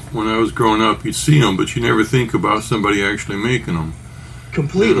deal when I was growing up. You'd see them, but you never think about somebody actually making them.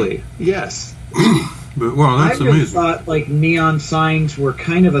 Completely, yes. But wow, that's amazing. I just thought neon signs were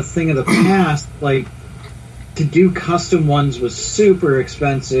kind of a thing of the past. To do custom ones was super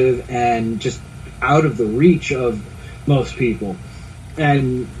expensive and just out of the reach of most people.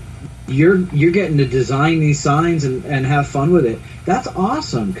 And you're getting to design these signs and have fun with it. That's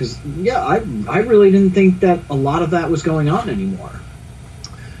awesome, because I really didn't think that a lot of that was going on anymore.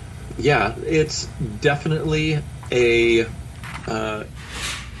 Yeah, it's definitely a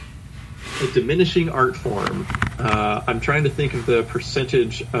diminishing art form. I'm trying to think of the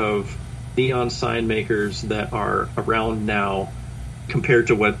percentage of neon sign makers that are around now compared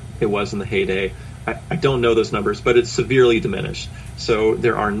to what it was in the heyday. I don't know those numbers, but it's severely diminished. So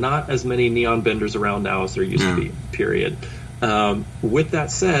there are not as many neon benders around now as there used to be, period. With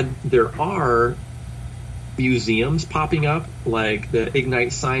that said, there are museums popping up, like the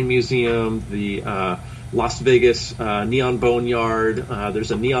Ignite Sign Museum, the Las Vegas Neon Boneyard.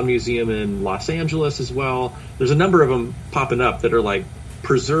 There's a neon museum in Los Angeles as well. There's a number of them popping up that are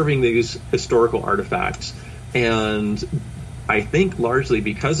preserving these historical artifacts. And I think largely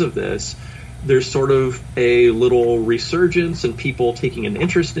because of this, there's sort of a little resurgence and people taking an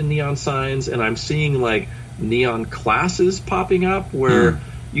interest in neon signs, and I'm seeing like neon classes popping up where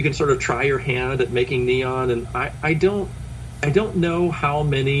you can sort of try your hand at making neon. And I don't know how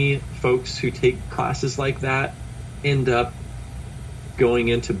many folks who take classes like that end up going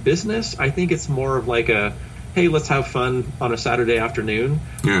into business. I think it's more of like a, hey, let's have fun on a Saturday afternoon.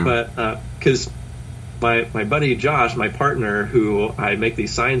 Yeah. But because my buddy Josh, my partner, who I make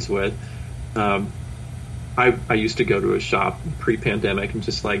these signs with, I used to go to his shop pre-pandemic and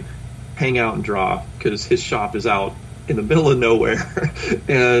just like hang out and draw, because his shop is out in the middle of nowhere.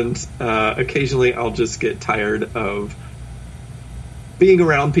 And occasionally I'll just get tired of being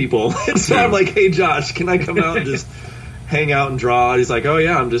around people. And so I'm like, hey, Josh, can I come out and just hang out and draw? He's like, oh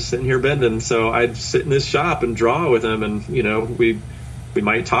yeah, I'm just sitting here bending. So I'd sit in his shop and draw with him, and we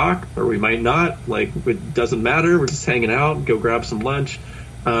might talk or we might not, like, it doesn't matter, we're just hanging out, go grab some lunch.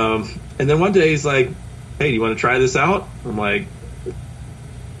 And then one day he's like, hey, do you want to try this out? I'm like,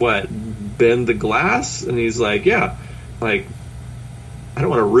 what, bend the glass? And he's like, yeah. Like, I don't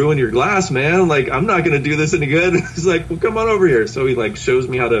want to ruin your glass, man, like, I'm not going to do this any good. He's like, well, come on over here. So he like shows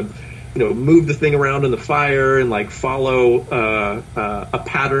me how to move the thing around in the fire and like follow a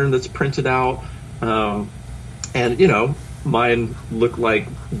pattern that's printed out. And mine looked like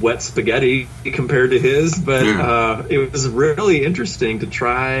wet spaghetti compared to his, but it was really interesting to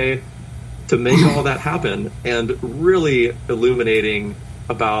try to make all that happen, and really illuminating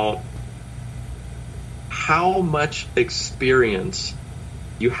about how much experience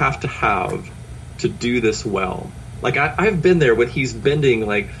you have to do this well. Like, I've been there when he's bending,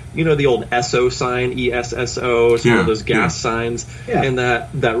 like, the old SO sign, ESSO, some of those gas signs, and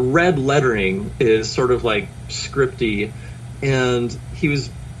that red lettering is sort of like scripty. And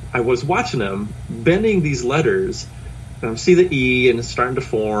I was watching him bending these letters, and I see the E and it's starting to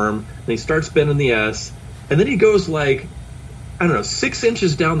form, and he starts bending the S, and then he goes like, I don't know, 6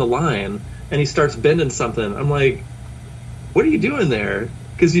 inches down the line, and he starts bending something. I'm like, what are you doing there?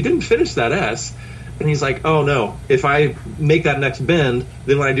 Because you didn't finish that S. And he's like, oh no, if I make that next bend,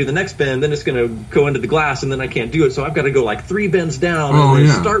 then when I do the next bend, then it's going to go into the glass, and then I can't do it. So I've got to go like 3 bends down and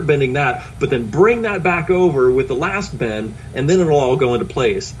then start bending that, but then bring that back over with the last bend, and then it'll all go into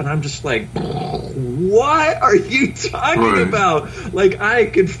place. And I'm just like, what are you talking about? Like, I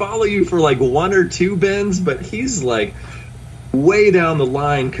could follow you for like 1 or 2 bends, but he's like way down the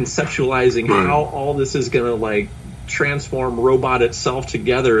line conceptualizing how all this is going to like transform robot itself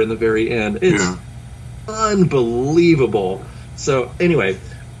together in the very end. It's unbelievable. So anyway,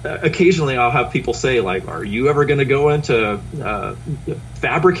 occasionally I'll have people say like, are you ever going to go into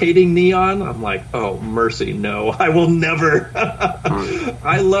fabricating neon? I'm like, oh mercy, no, I will never.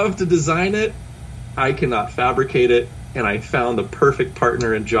 I love to design it, I cannot fabricate it. And I found the perfect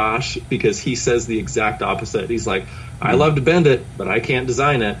partner in Josh, because he says the exact opposite. He's like, I love to bend it, but I can't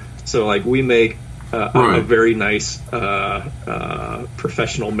design it. So like, we make a very nice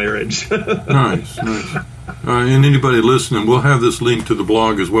professional marriage. Nice. And anybody listening, we'll have this link to the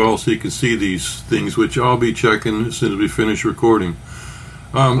blog as well, so you can see these things, which I'll be checking as soon as we finish recording.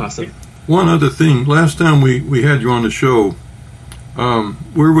 Awesome. One other thing, last time we had you on the show,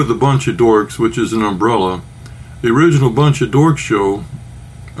 we're with a Bunch of Dorks, which is an umbrella. The original Bunch of Dorks show,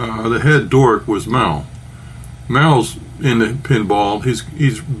 the head dork was Mal. Mal's in the pinball.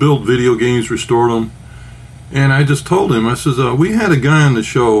 He's built video games, restored them. And I just told him, I says, we had a guy on the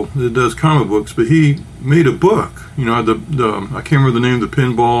show that does comic books, but he made a book. I can't remember the name of the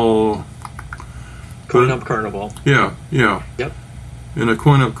pinball. Coin-Up Carnival. Yeah. Yep. In a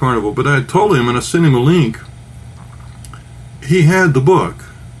Coin-Up Carnival. But I told him, and I sent him a link. He had the book.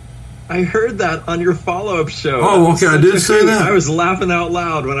 I heard that on your follow-up show. Oh, okay, I did say that. I was laughing out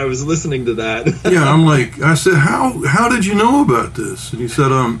loud when I was listening to that. Yeah, I'm like, I said, how did you know about this? And he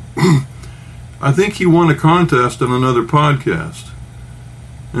said, I think he won a contest on another podcast.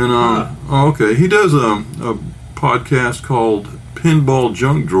 And, okay, he does a podcast called Pinball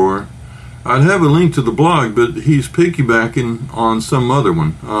Junk Drawer. I'd have a link to the blog, but he's piggybacking on some other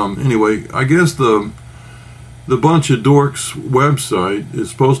one. Anyway, I guess the Bunch of Dorks website is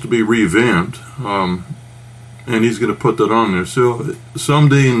supposed to be revamped, and he's going to put that on there. So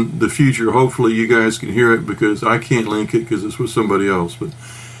someday in the future, hopefully you guys can hear it, because I can't link it because it's with somebody else. But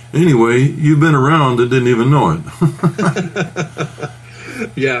anyway, you've been around and didn't even know it.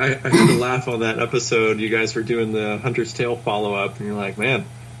 Yeah, I had to laugh on that episode. You guys were doing the Hunter's Tale follow-up, and you're like, man,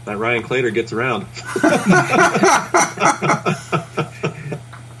 that Ryan Clater gets around.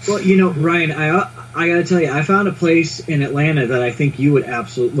 Well, Ryan, I got to tell you, I found a place in Atlanta that I think you would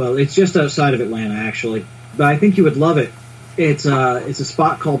absolutely... Well, it's just outside of Atlanta, actually. But I think you would love it. It's a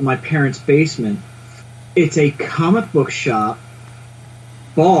spot called My Parents' Basement. It's a comic book shop,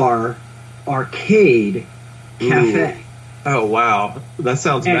 bar, arcade, cafe. Ooh. Oh, wow. That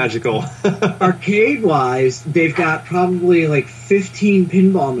sounds magical. Arcade-wise, they've got probably like 15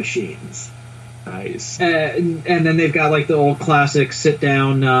 pinball machines. Nice. And then they've got like the old classic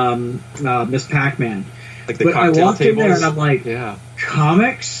sit-down Miss Pac-Man. Like the but I cocktail walked tables. in there and I'm like, yeah.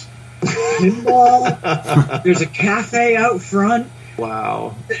 Comics? Pinball? There's a cafe out front.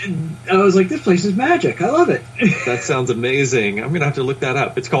 Wow. And I was like, this place is magic. I love it. That sounds amazing. I'm going to have to look that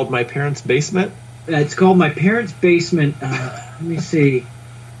up. It's called My Parents' Basement? It's called My Parents' Basement. Let me see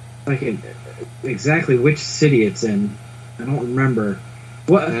if I can exactly which city it's in. I don't remember.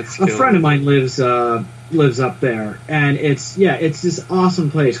 A friend of mine lives up there, and it's this awesome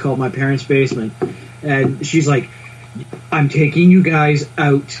place called My Parents' Basement. And she's like, I'm taking you guys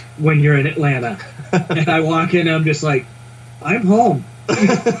out when you're in Atlanta. And I walk in and I'm just like, I'm home.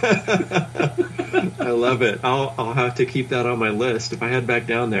 I love it. I'll have to keep that on my list if I head back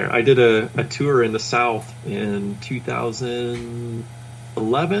down there. I did a tour in the South in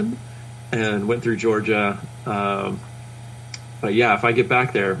 2011 and went through Georgia. But yeah, if I get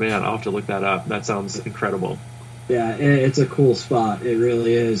back there, man, I'll have to look that up. That sounds incredible. Yeah, it's a cool spot. It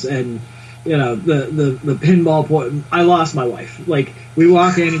really is. And you know, the pinball point. I lost my wife. Like, we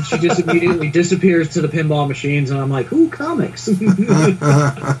walk in and she just immediately disappears to the pinball machines, and I'm like, "Ooh, comics!"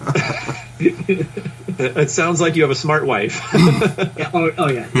 It sounds like you have a smart wife. Yeah,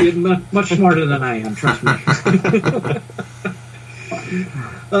 oh yeah, you're much smarter than I am. Trust me.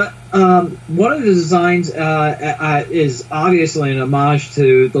 One of the designs is obviously an homage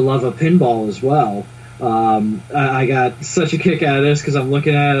to the love of pinball as well. I got such a kick out of this because I'm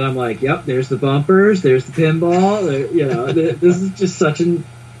looking at it and I'm like, yep, there's the bumpers, there's the pinball. This is just such an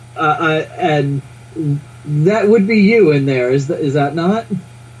and that would be you in there. Is that not?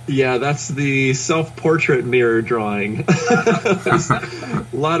 Yeah, that's the self-portrait mirror drawing. A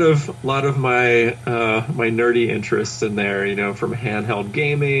lot of my my nerdy interests in there. You know, from handheld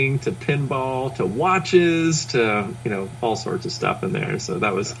gaming to pinball to watches to all sorts of stuff in there. So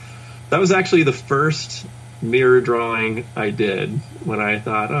that was actually the first mirror drawing I did when I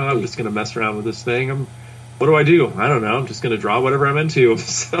thought, I'm just going to mess around with this thing. What do? I don't know. I'm just going to draw whatever I'm into.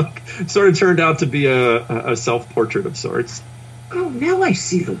 So it sort of turned out to be a self-portrait of sorts. Oh, now I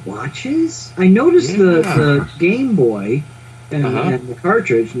see the watches. I noticed the Game Boy and the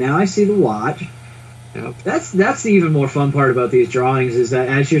cartridge. Now I see the watch. Yep. That's the even more fun part about these drawings is that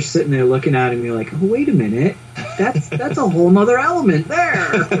as you're sitting there looking at them, you're like, oh, wait a minute, that's a whole nother element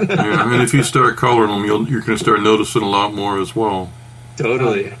there. Yeah, and if you start coloring them, you're going to start noticing a lot more as well.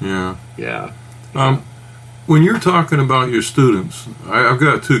 Totally. Yeah. When you're talking about your students, I've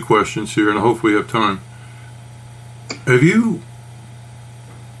got two questions here, and I hope we have time.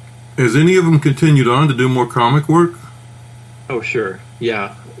 Has any of them continued on to do more comic work? Oh, sure.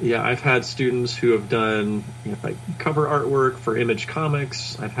 Yeah, I've had students who have done like cover artwork for Image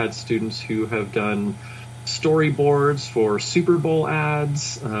Comics. I've had students who have done storyboards for Super Bowl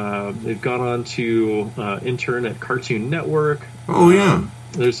ads. They've gone on to intern at Cartoon Network. Oh yeah.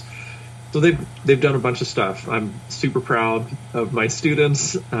 So they've done a bunch of stuff. I'm super proud of my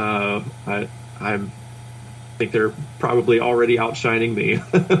students. I think they're probably already outshining me.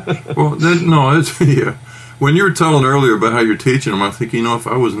 Well, yeah. When you were telling earlier about how you're teaching them, I think, if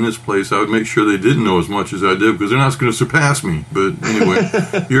I was in this place, I would make sure they didn't know as much as I did because they're not going to surpass me. But anyway,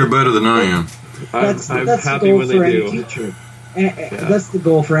 you're better than I am. I'm happy when they do. Teacher. That's the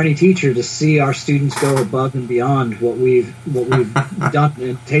goal for any teacher, to see our students go above and beyond what we've done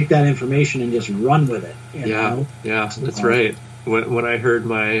and take that information and just run with it. Yeah, that's right. When I heard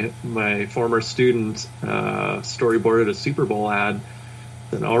my former student storyboarded a Super Bowl ad,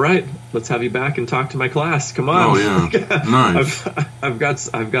 then all right, let's have you back and talk to my class. Come on. Oh yeah, nice. I've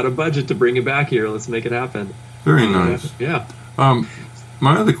got a budget to bring you back here. Let's make it happen. Very nice. Yeah.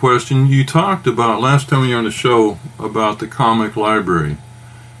 My other question, you talked about last time you were on the show about the comic library.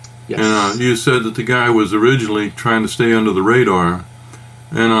 Yes. And you said that the guy was originally trying to stay under the radar.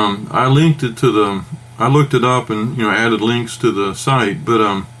 And I linked it to I looked it up and added links to the site,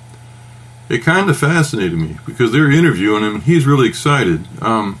 but it kind of fascinated me because they're interviewing him and he's really excited.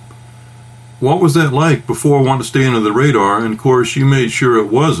 What was that like before wanting to stay under the radar? And of course you made sure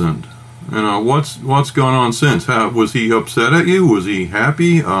it wasn't. And what's gone on since? How was he upset at you? Was he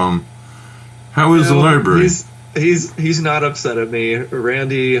happy? How is the library? He's not upset at me.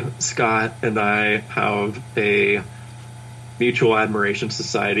 Randy Scott and I have a mutual admiration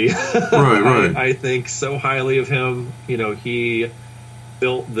society. Right. I think so highly of him. He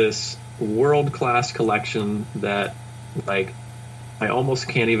built this world-class collection that like I almost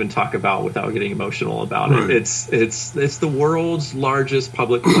can't even talk about without getting emotional about Right. it. It's the world's largest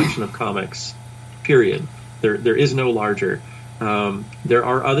public collection of comics, period. There is no larger. There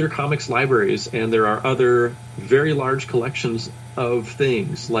are other comics libraries, and there are other very large collections of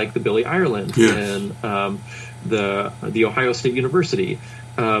things like the Billy Ireland Yes. and the Ohio State University.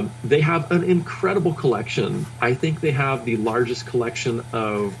 They have an incredible collection. I think they have the largest collection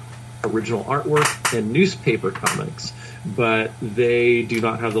of original artwork and newspaper comics, but they do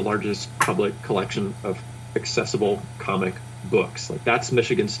not have the largest public collection of accessible comic books. Like, that's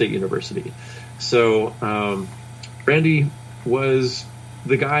Michigan State University. So Randy was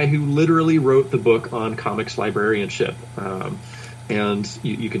the guy who literally wrote the book on comics librarianship. And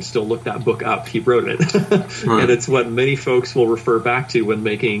you can still look that book up. He wrote it. Right. And it's what many folks will refer back to when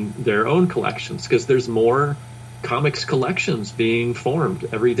making their own collections, because there's more comics collections being formed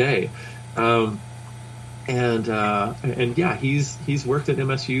every day. And yeah, he's worked at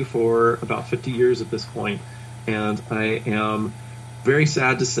MSU for about 50 years at this point. And I am very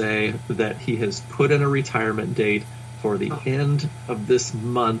sad to say that he has put in a retirement date for the end of this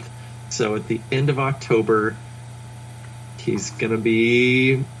month. So at the end of October, he's going to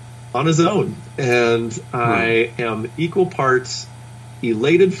be on his own. And I am equal parts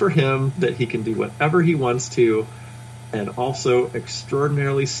elated for him that he can do whatever he wants to, and also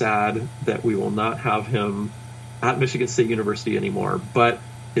extraordinarily sad that we will not have him at Michigan State University anymore. But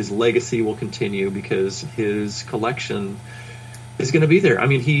his legacy will continue because his collection is going to be there. I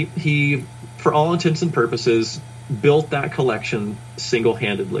mean, he for all intents and purposes, built that collection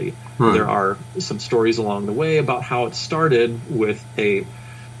single-handedly. Right. There are some stories along the way about how it started with a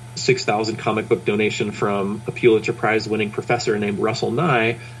 6,000 comic book donation from a Pulitzer Prize-winning professor named Russell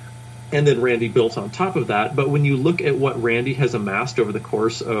Nye, and then Randy built on top of that. But when you look at what Randy has amassed over the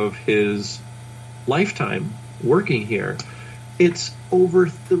course of his lifetime working here, it's over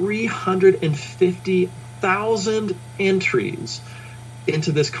 350,000 entries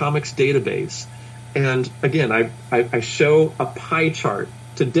into this comics database. And again, I show a pie chart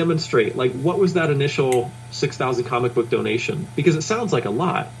to demonstrate, like, what was that initial 6,000 comic book donation? Because it sounds like a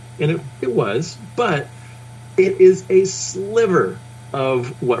lot, and it was, but it is a sliver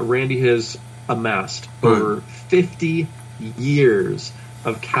of what Randy has amassed over 50 years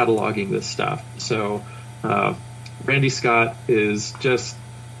of cataloging this stuff. So Randy Scott is just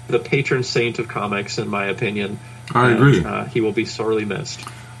the patron saint of comics, in my opinion. I agree. He will be sorely missed.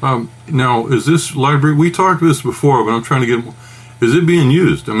 Now, is this library, we talked this before, but I'm trying to get, is it being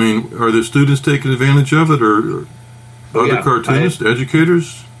used? I mean, are the students taking advantage of it, or other cartoonists,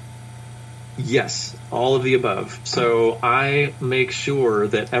 educators? Yes, all of the above. So I make sure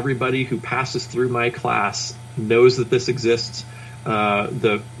that everybody who passes through my class knows that this exists.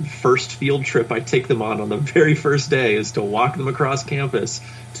 The first field trip I take them on the very first day is to walk them across campus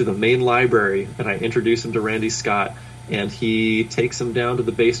to the main library, and I introduce them to Randy Scott, and he takes them down to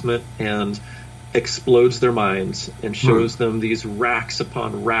the basement and explodes their minds and shows them these racks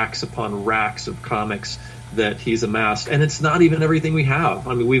upon racks upon racks of comics that he's amassed. And it's not even everything we have.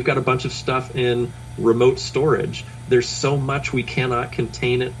 I mean, we've got a bunch of stuff in remote storage. There's so much we cannot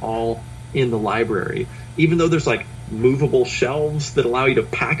contain it all in the library. Even though there's like movable shelves that allow you to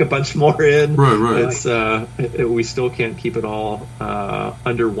pack a bunch more in, it's we still can't keep it all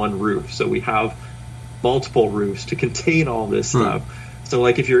under one roof. So we have multiple roofs to contain all this stuff. So,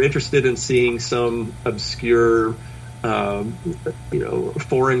 like, if you're interested in seeing some obscure,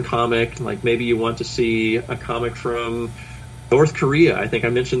 foreign comic, like maybe you want to see a comic from North Korea. I think I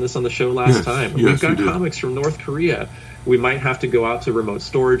mentioned this on the show last time. We've got comics from North Korea. We might have to go out to remote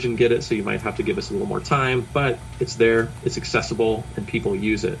storage and get it, so you might have to give us a little more time, but it's there, it's accessible, and people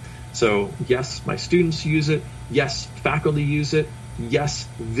use it. So, yes, my students use it. Yes, faculty use it. Yes,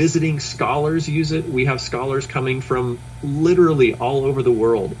 visiting scholars use it. We have scholars coming from literally all over the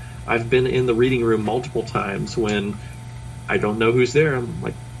world. I've been in the reading room multiple times when I don't know who's there. I'm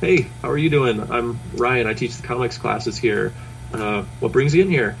like, hey, how are you doing? I'm Ryan. I teach the comics classes here. What brings you in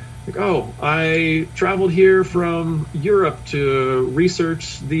here? Like, oh, I traveled here from Europe to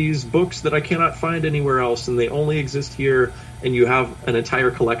research these books that I cannot find anywhere else, and they only exist here, and you have an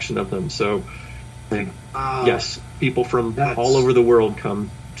entire collection of them. So, yes, people from all over the world come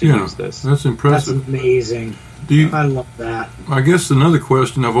to use this. That's impressive. That's amazing. I love that. I guess another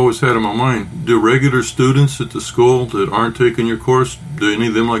question I've always had in my mind, do regular students at the school that aren't taking your course, do any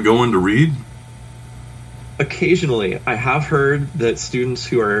of them like go in to read? Occasionally. I have heard that students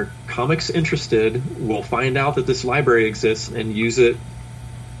who are comics interested will find out that this library exists and use it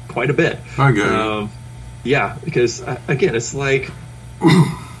quite a bit. I get it. Yeah, because, again, it's like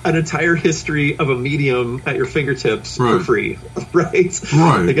an entire history of a medium at your fingertips for Right. free, right?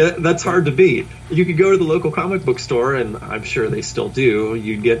 Right. Like, that's hard to beat. You could go to the local comic book store, and I'm sure they still do.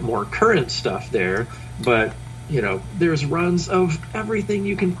 You'd get more current stuff there, but there's runs of everything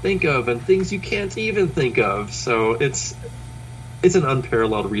you can think of and things you can't even think of. So it's an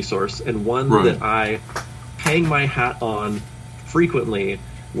unparalleled resource, and one Right. that I hang my hat on frequently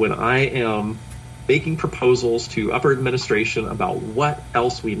when I am making proposals to upper administration about what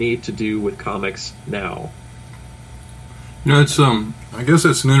else we need to do with comics now. It's I guess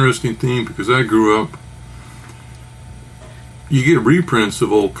that's an interesting theme because I grew up. You get reprints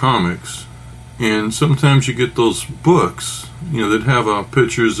of old comics, and sometimes you get those books, that have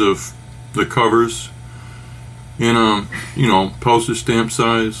pictures of the covers in postage stamp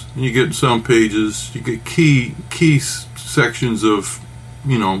size. And you get some pages. You get key sections of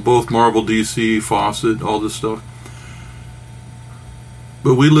both Marvel, DC, Fawcett, all this stuff.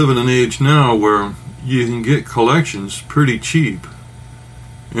 But we live in an age now where you can get collections pretty cheap.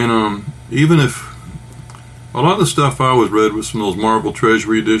 And even if a lot of the stuff I always read was from those Marvel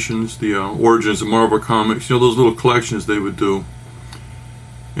Treasury editions, the Origins of Marvel Comics, those little collections they would do.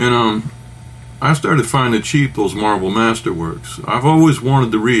 And I started finding cheap those Marvel Masterworks. I've always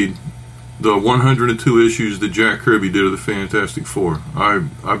wanted to read the 102 issues that Jack Kirby did of the Fantastic Four.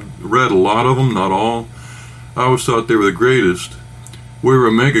 I've read a lot of them, not all. I always thought they were the greatest. We were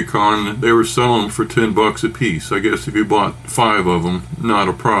a MegaCon, and they were selling them for $10 a piece. I guess if you bought 5 of them, not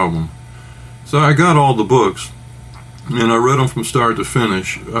a problem. So I got all the books, and I read them from start to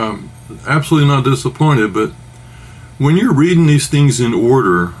finish. Absolutely not disappointed, but when you're reading these things in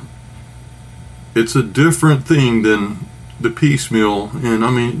order, it's a different thing than the piecemeal.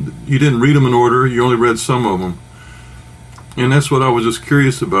 And you didn't read them in order, you only read some of them. And that's what I was just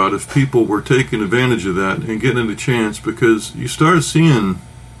curious about, if people were taking advantage of that and getting a chance, because you start seeing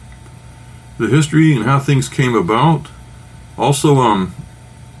the history and how things came about. Also,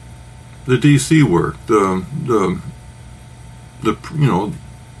 the DC work, the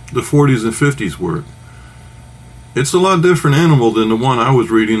 40s and 50s work. It's a lot different animal than the one I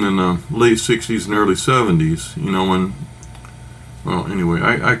was reading in the late 60s and early 70s, Well, anyway,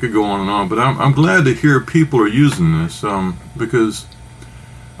 I could go on and on, but I'm glad to hear people are using this, because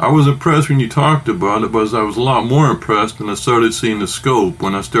I was impressed when you talked about it, but I was a lot more impressed when I started seeing the scope,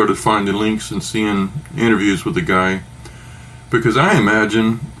 when I started finding links and seeing interviews with the guy, because I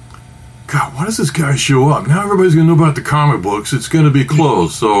imagine, God, why does this guy show up? Now everybody's going to know about the comic books. It's going to be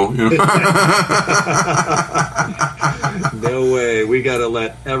closed, so, No way. We got to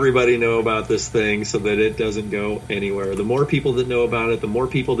let everybody know about this thing so that it doesn't go anywhere. The more people that know about it, the more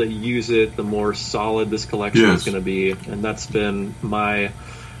people that use it, the more solid this collection is going to be. And that's been my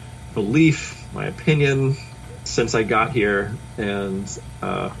belief, my opinion since I got here. And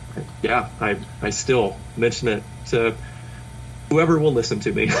I still mention it to whoever will listen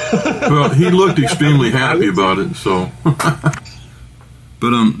to me. Well, he looked extremely happy about it, so.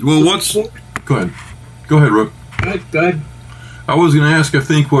 But, what's... Go ahead, Rook. Go ahead. I was going to ask, I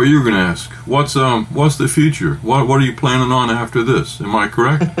think, what you were going to ask. What's the future? What are you planning on after this? Am I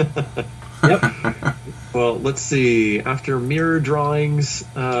correct? Yep. Well, let's see. After Mirror Drawings,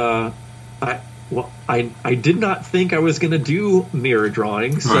 I did not think I was going to do Mirror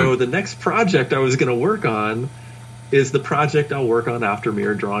Drawings. So the next project I was going to work on is the project I'll work on after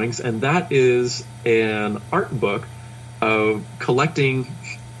Mirror Drawings, and that is an art book of collecting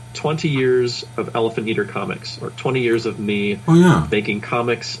 20 years of Elephant Eater comics, or 20 years of me making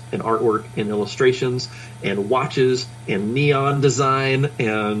comics and artwork and illustrations and watches and neon design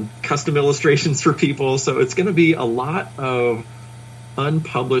and custom illustrations for people. So it's going to be a lot of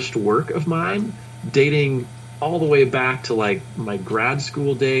unpublished work of mine, dating all the way back to like my grad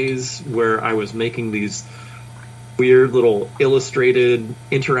school days, where I was making these weird little illustrated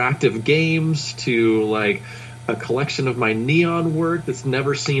interactive games, to like a collection of my neon work that's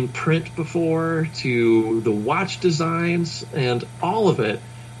never seen print before, to the watch designs, and all of it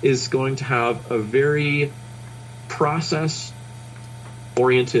is going to have a very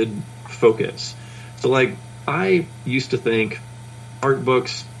process-oriented focus. So, like, I used to think art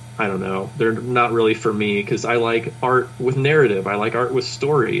books, I don't know, they're not really for me, because I like art with narrative. I like art with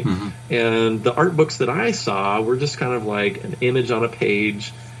story. Mm-hmm. And the art books that I saw were just kind of like an image on a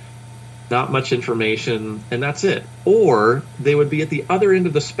page, not much information, and that's it. Or they would be at the other end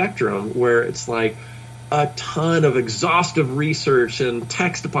of the spectrum, where it's like a ton of exhaustive research and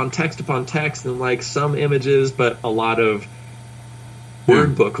text upon text upon text, and like some images, but a lot of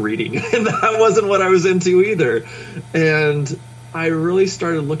word book reading. And that wasn't what I was into either. And I really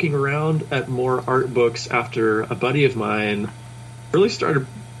started looking around at more art books after a buddy of mine really started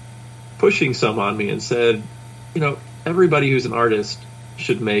pushing some on me and said, everybody who's an artist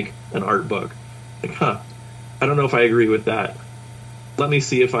should make an art book. Like, I don't know if I agree with that. Let me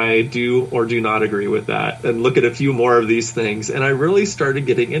see if I do or do not agree with that, and look at a few more of these things. And I really started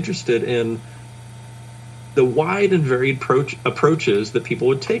getting interested in the wide and varied approaches that people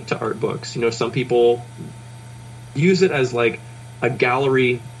would take to art books. Some people use it as like a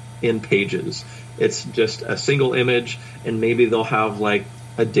gallery in Pages. It's just a single image, and maybe they'll have like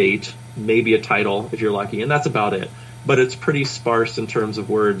a date, maybe a title if you're lucky, and that's about it. But it's pretty sparse in terms of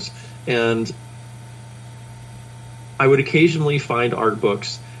words. And I would occasionally find art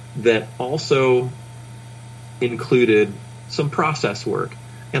books that also included some process work.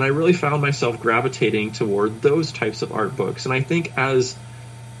 And I really found myself gravitating toward those types of art books. And I think as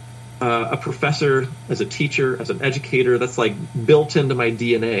a professor, as a teacher, as an educator, that's like built into my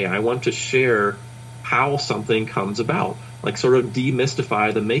DNA. I want to share how something comes about, like sort of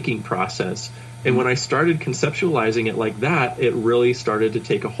demystify the making process. And when I started conceptualizing it like that, it really started to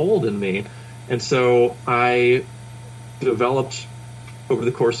take a hold in me. And so I developed over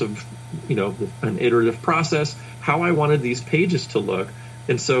the course of, an iterative process, how I wanted these pages to look.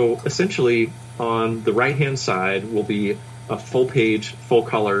 And so essentially on the right-hand side will be a full-page,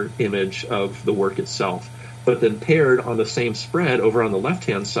 full-color image of the work itself. But then paired on the same spread over on the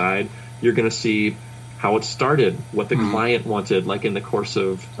left-hand side, you're going to see how it started, what the client wanted, like in the course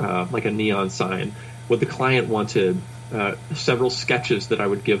of like a neon sign, what the client wanted, several sketches that I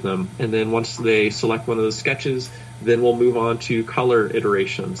would give them. And then once they select one of those sketches, then we'll move on to color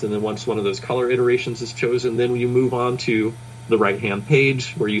iterations. And then once one of those color iterations is chosen, then you move on to the right-hand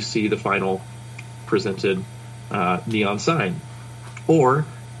page where you see the final presented neon sign. Or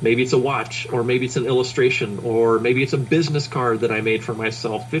maybe it's a watch, or maybe it's an illustration, or maybe it's a business card that I made for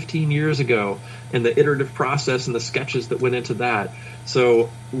myself 15 years ago, and the iterative process and the sketches that went into that. So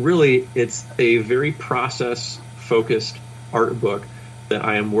really, it's a very process-focused art book that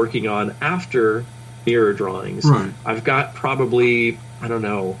I am working on after mirror drawings. Right. I've got probably,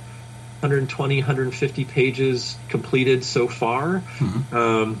 120, 150 pages completed so far.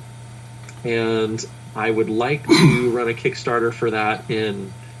 And I would like to run a Kickstarter for that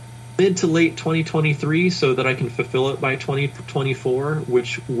in mid to late 2023 so that I can fulfill it by 2024,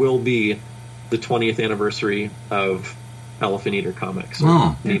 which will be the 20th anniversary of Elephant Eater Comics,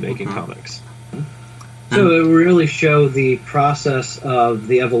 or Me Making Comics. So it will really show the process of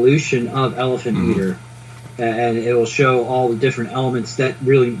the evolution of Elephant Eater, and it will show all the different elements that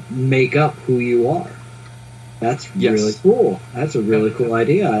really make up who you are. That's really cool. That's a really cool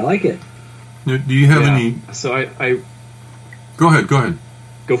idea. I like it. Do you have any... So I Go ahead.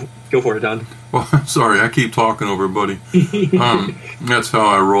 Go for it, Don. Well, sorry, I keep talking over, buddy. That's how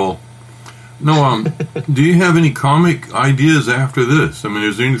I roll. No, do you have any comic ideas after this? I mean,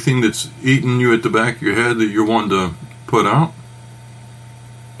 is there anything that's eating you at the back of your head that you're wanting to put out?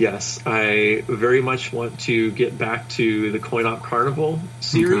 Yes, I very much want to get back to the Coin Op Carnival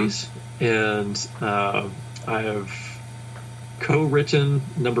series, and I have co-written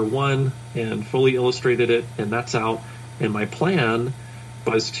number 1 and fully illustrated it, and that's out. And my plan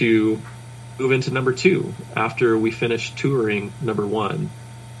was to move into number 2 after we finished touring number 1.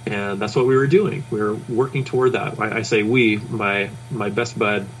 And that's what we were doing. We were working toward that. I say we, my best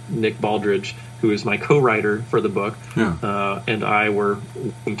bud, Nick Baldridge, who is my co-writer for the book, and I were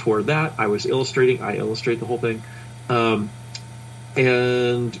working toward that. I was illustrating. I illustrate the whole thing.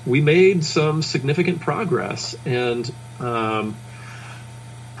 And we made some significant progress. And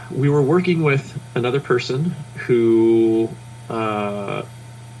we were working with another person who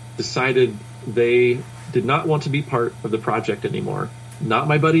decided they did not want to be part of the project anymore. Not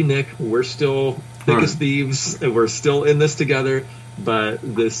my buddy Nick. We're still thick as thieves, and we're still in this together. But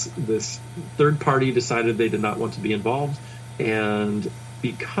this third party decided they did not want to be involved, and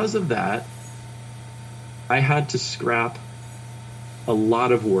because of that, I had to scrap a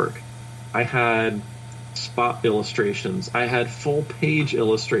lot of work. I had spot illustrations. I had full page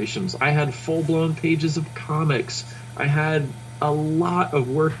illustrations. I had full blown pages of comics. I had a lot of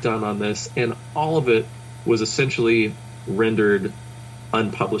work done on this, and all of it was essentially rendered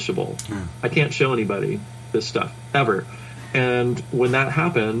unpublishable. I can't show anybody this stuff ever. And when that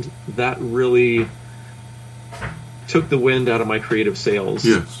happened, that really took the wind out of my creative sails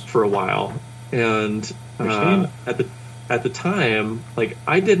for a while. And at the time, like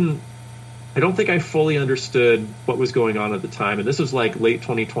I don't think I fully understood what was going on at the time. And this was like late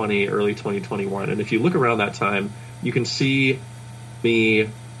 2020, early 2021. And if you look around that time, you can see me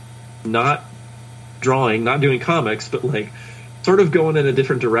not drawing, not doing comics, but like sort of going in a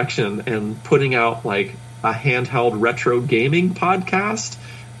different direction and putting out like a handheld retro gaming podcast.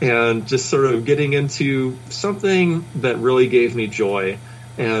 and just sort of getting into something that really gave me joy,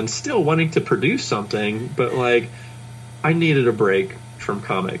 and still wanting to produce something, but like I needed a break from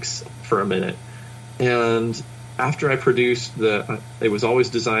comics for a minute. And after I produced it was always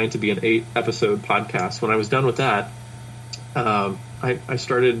designed to be an 8-episode podcast. When I was done with that, I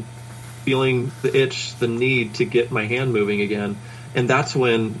started feeling the itch, the need to get my hand moving again. And that's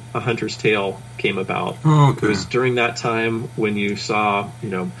when A Hunter's Tale came about. Oh, okay. It was during that time when you saw,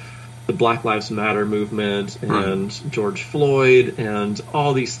 the Black Lives Matter movement and George Floyd and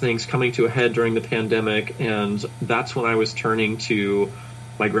all these things coming to a head during the pandemic. And that's when I was turning to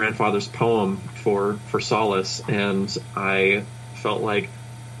my grandfather's poem for solace. And I felt like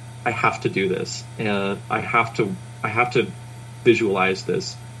I have to do this, and I have to visualize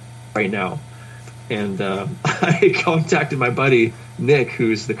this right now. And I contacted my buddy Nick,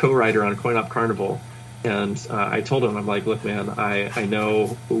 who's the co-writer on Coin Op Carnival, and I told him, I'm like, look, man, I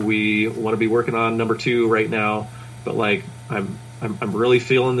know we want to be working on number 2 right now, but like I'm really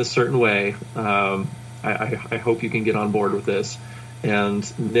feeling this certain way. I hope you can get on board with this.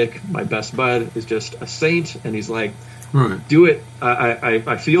 And Nick, my best bud, is just a saint, and he's like, do it.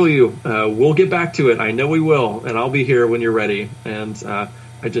 I feel you. We'll get back to it. I know we will, and I'll be here when you're ready. And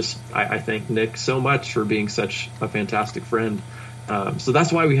I thank Nick so much for being such a fantastic friend. So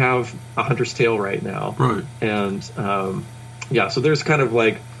that's why we have A Hunter's Tale right now. Right. And so there's kind of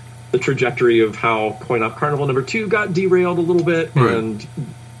like the trajectory of how Coin Op Carnival number 2 got derailed a little bit, and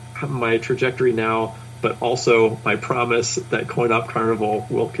my trajectory now, but also my promise that Coin Op Carnival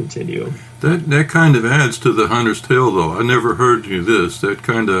will continue. That kind of adds to the Hunter's Tale, though. I never heard you this. That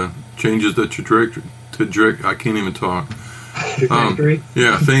kind of changes the trajectory. I can't even talk.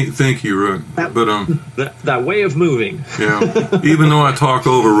 Yeah, thank you, Rook. But that way of moving. Yeah, even though I talk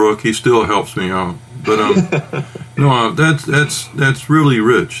over Rook, he still helps me out. But no, that's really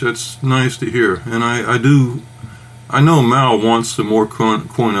rich. That's nice to hear, and I know Mal wants some more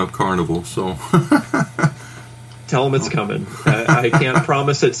Coin Op Carnival, so tell him it's coming. I can't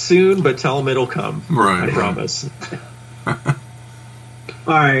promise it soon, but tell him it'll come. Right, I promise.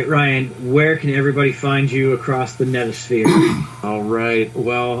 All right, Ryan, where can everybody find you across the Netosphere? All right.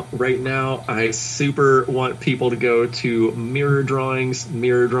 Well, right now, I super want people to go to Mirror Drawings.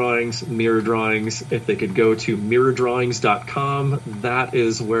 If they could go to mirrordrawings.com, that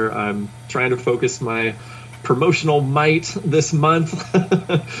is where I'm trying to focus my promotional might this month.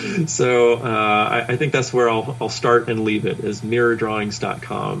 So I think that's where I'll start and leave it, is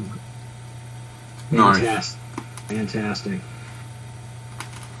mirrordrawings.com. Fantastic. Fantastic.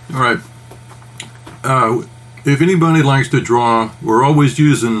 All right. If anybody likes to draw, we're always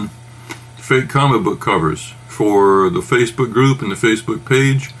using fake comic book covers for the Facebook group and the Facebook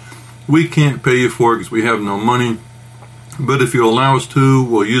page. We can't pay you for it because we have no money. But if you allow us to,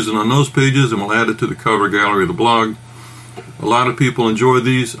 we'll use it on those pages and we'll add it to the cover gallery of the blog. A lot of people enjoy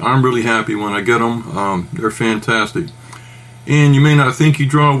these. I'm really happy when I get them. They're fantastic. And you may not think you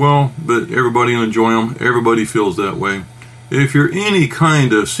draw well, but everybody will enjoy them. Everybody feels that way. If you're any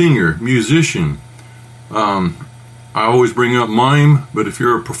kind of singer, musician, I always bring up mime, but if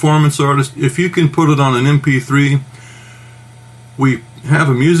you're a performance artist, if you can put it on an MP3, we have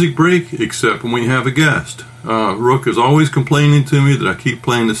a music break except when we have a guest. Rook is always complaining to me that I keep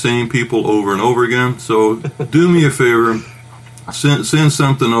playing the same people over and over again, so do me a favor, send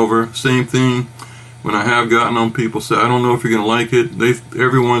something over, same thing. When I have gotten them, people say, I don't know if you're going to like it.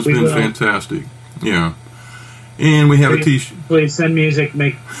 Everyone's been fantastic. Yeah. And we have a t-shirt. Please send music.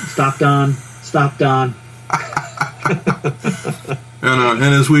 Stop Don.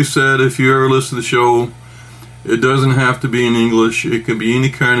 And as we said, if you ever listen to the show, it doesn't have to be in English. It can be any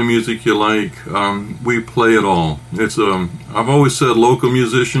kind of music you like. We play it all. It's I've always said local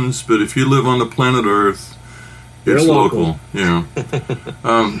musicians, but if you live on the planet Earth, it's local. Yeah.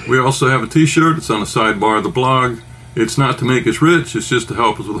 We also have a t-shirt. It's on the sidebar of the blog. It's not to make us rich. It's just to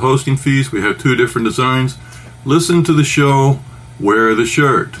help us with hosting fees. We have 2 different designs. Listen to the show, wear the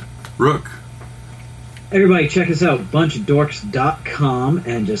shirt. Rook. Everybody check us out, bunchofdorks.com,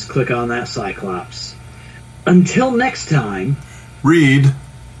 and just click on that Cyclops. Until next time, read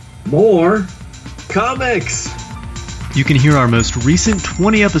more comics. You can hear our most recent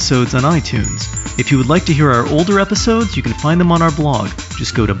 20 episodes on iTunes. If you would like to hear our older episodes, you can find them on our blog.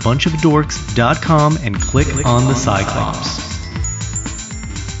 Just go to bunchofdorks.com and click on the Cyclops.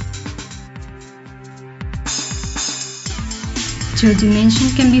 Joe Dimension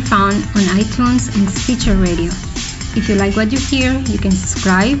can be found on iTunes and Stitcher Radio. If you like what you hear, you can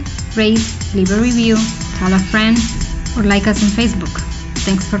subscribe, rate, leave a review, tell a friend, or like us on Facebook.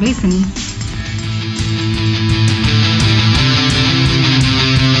 Thanks for listening.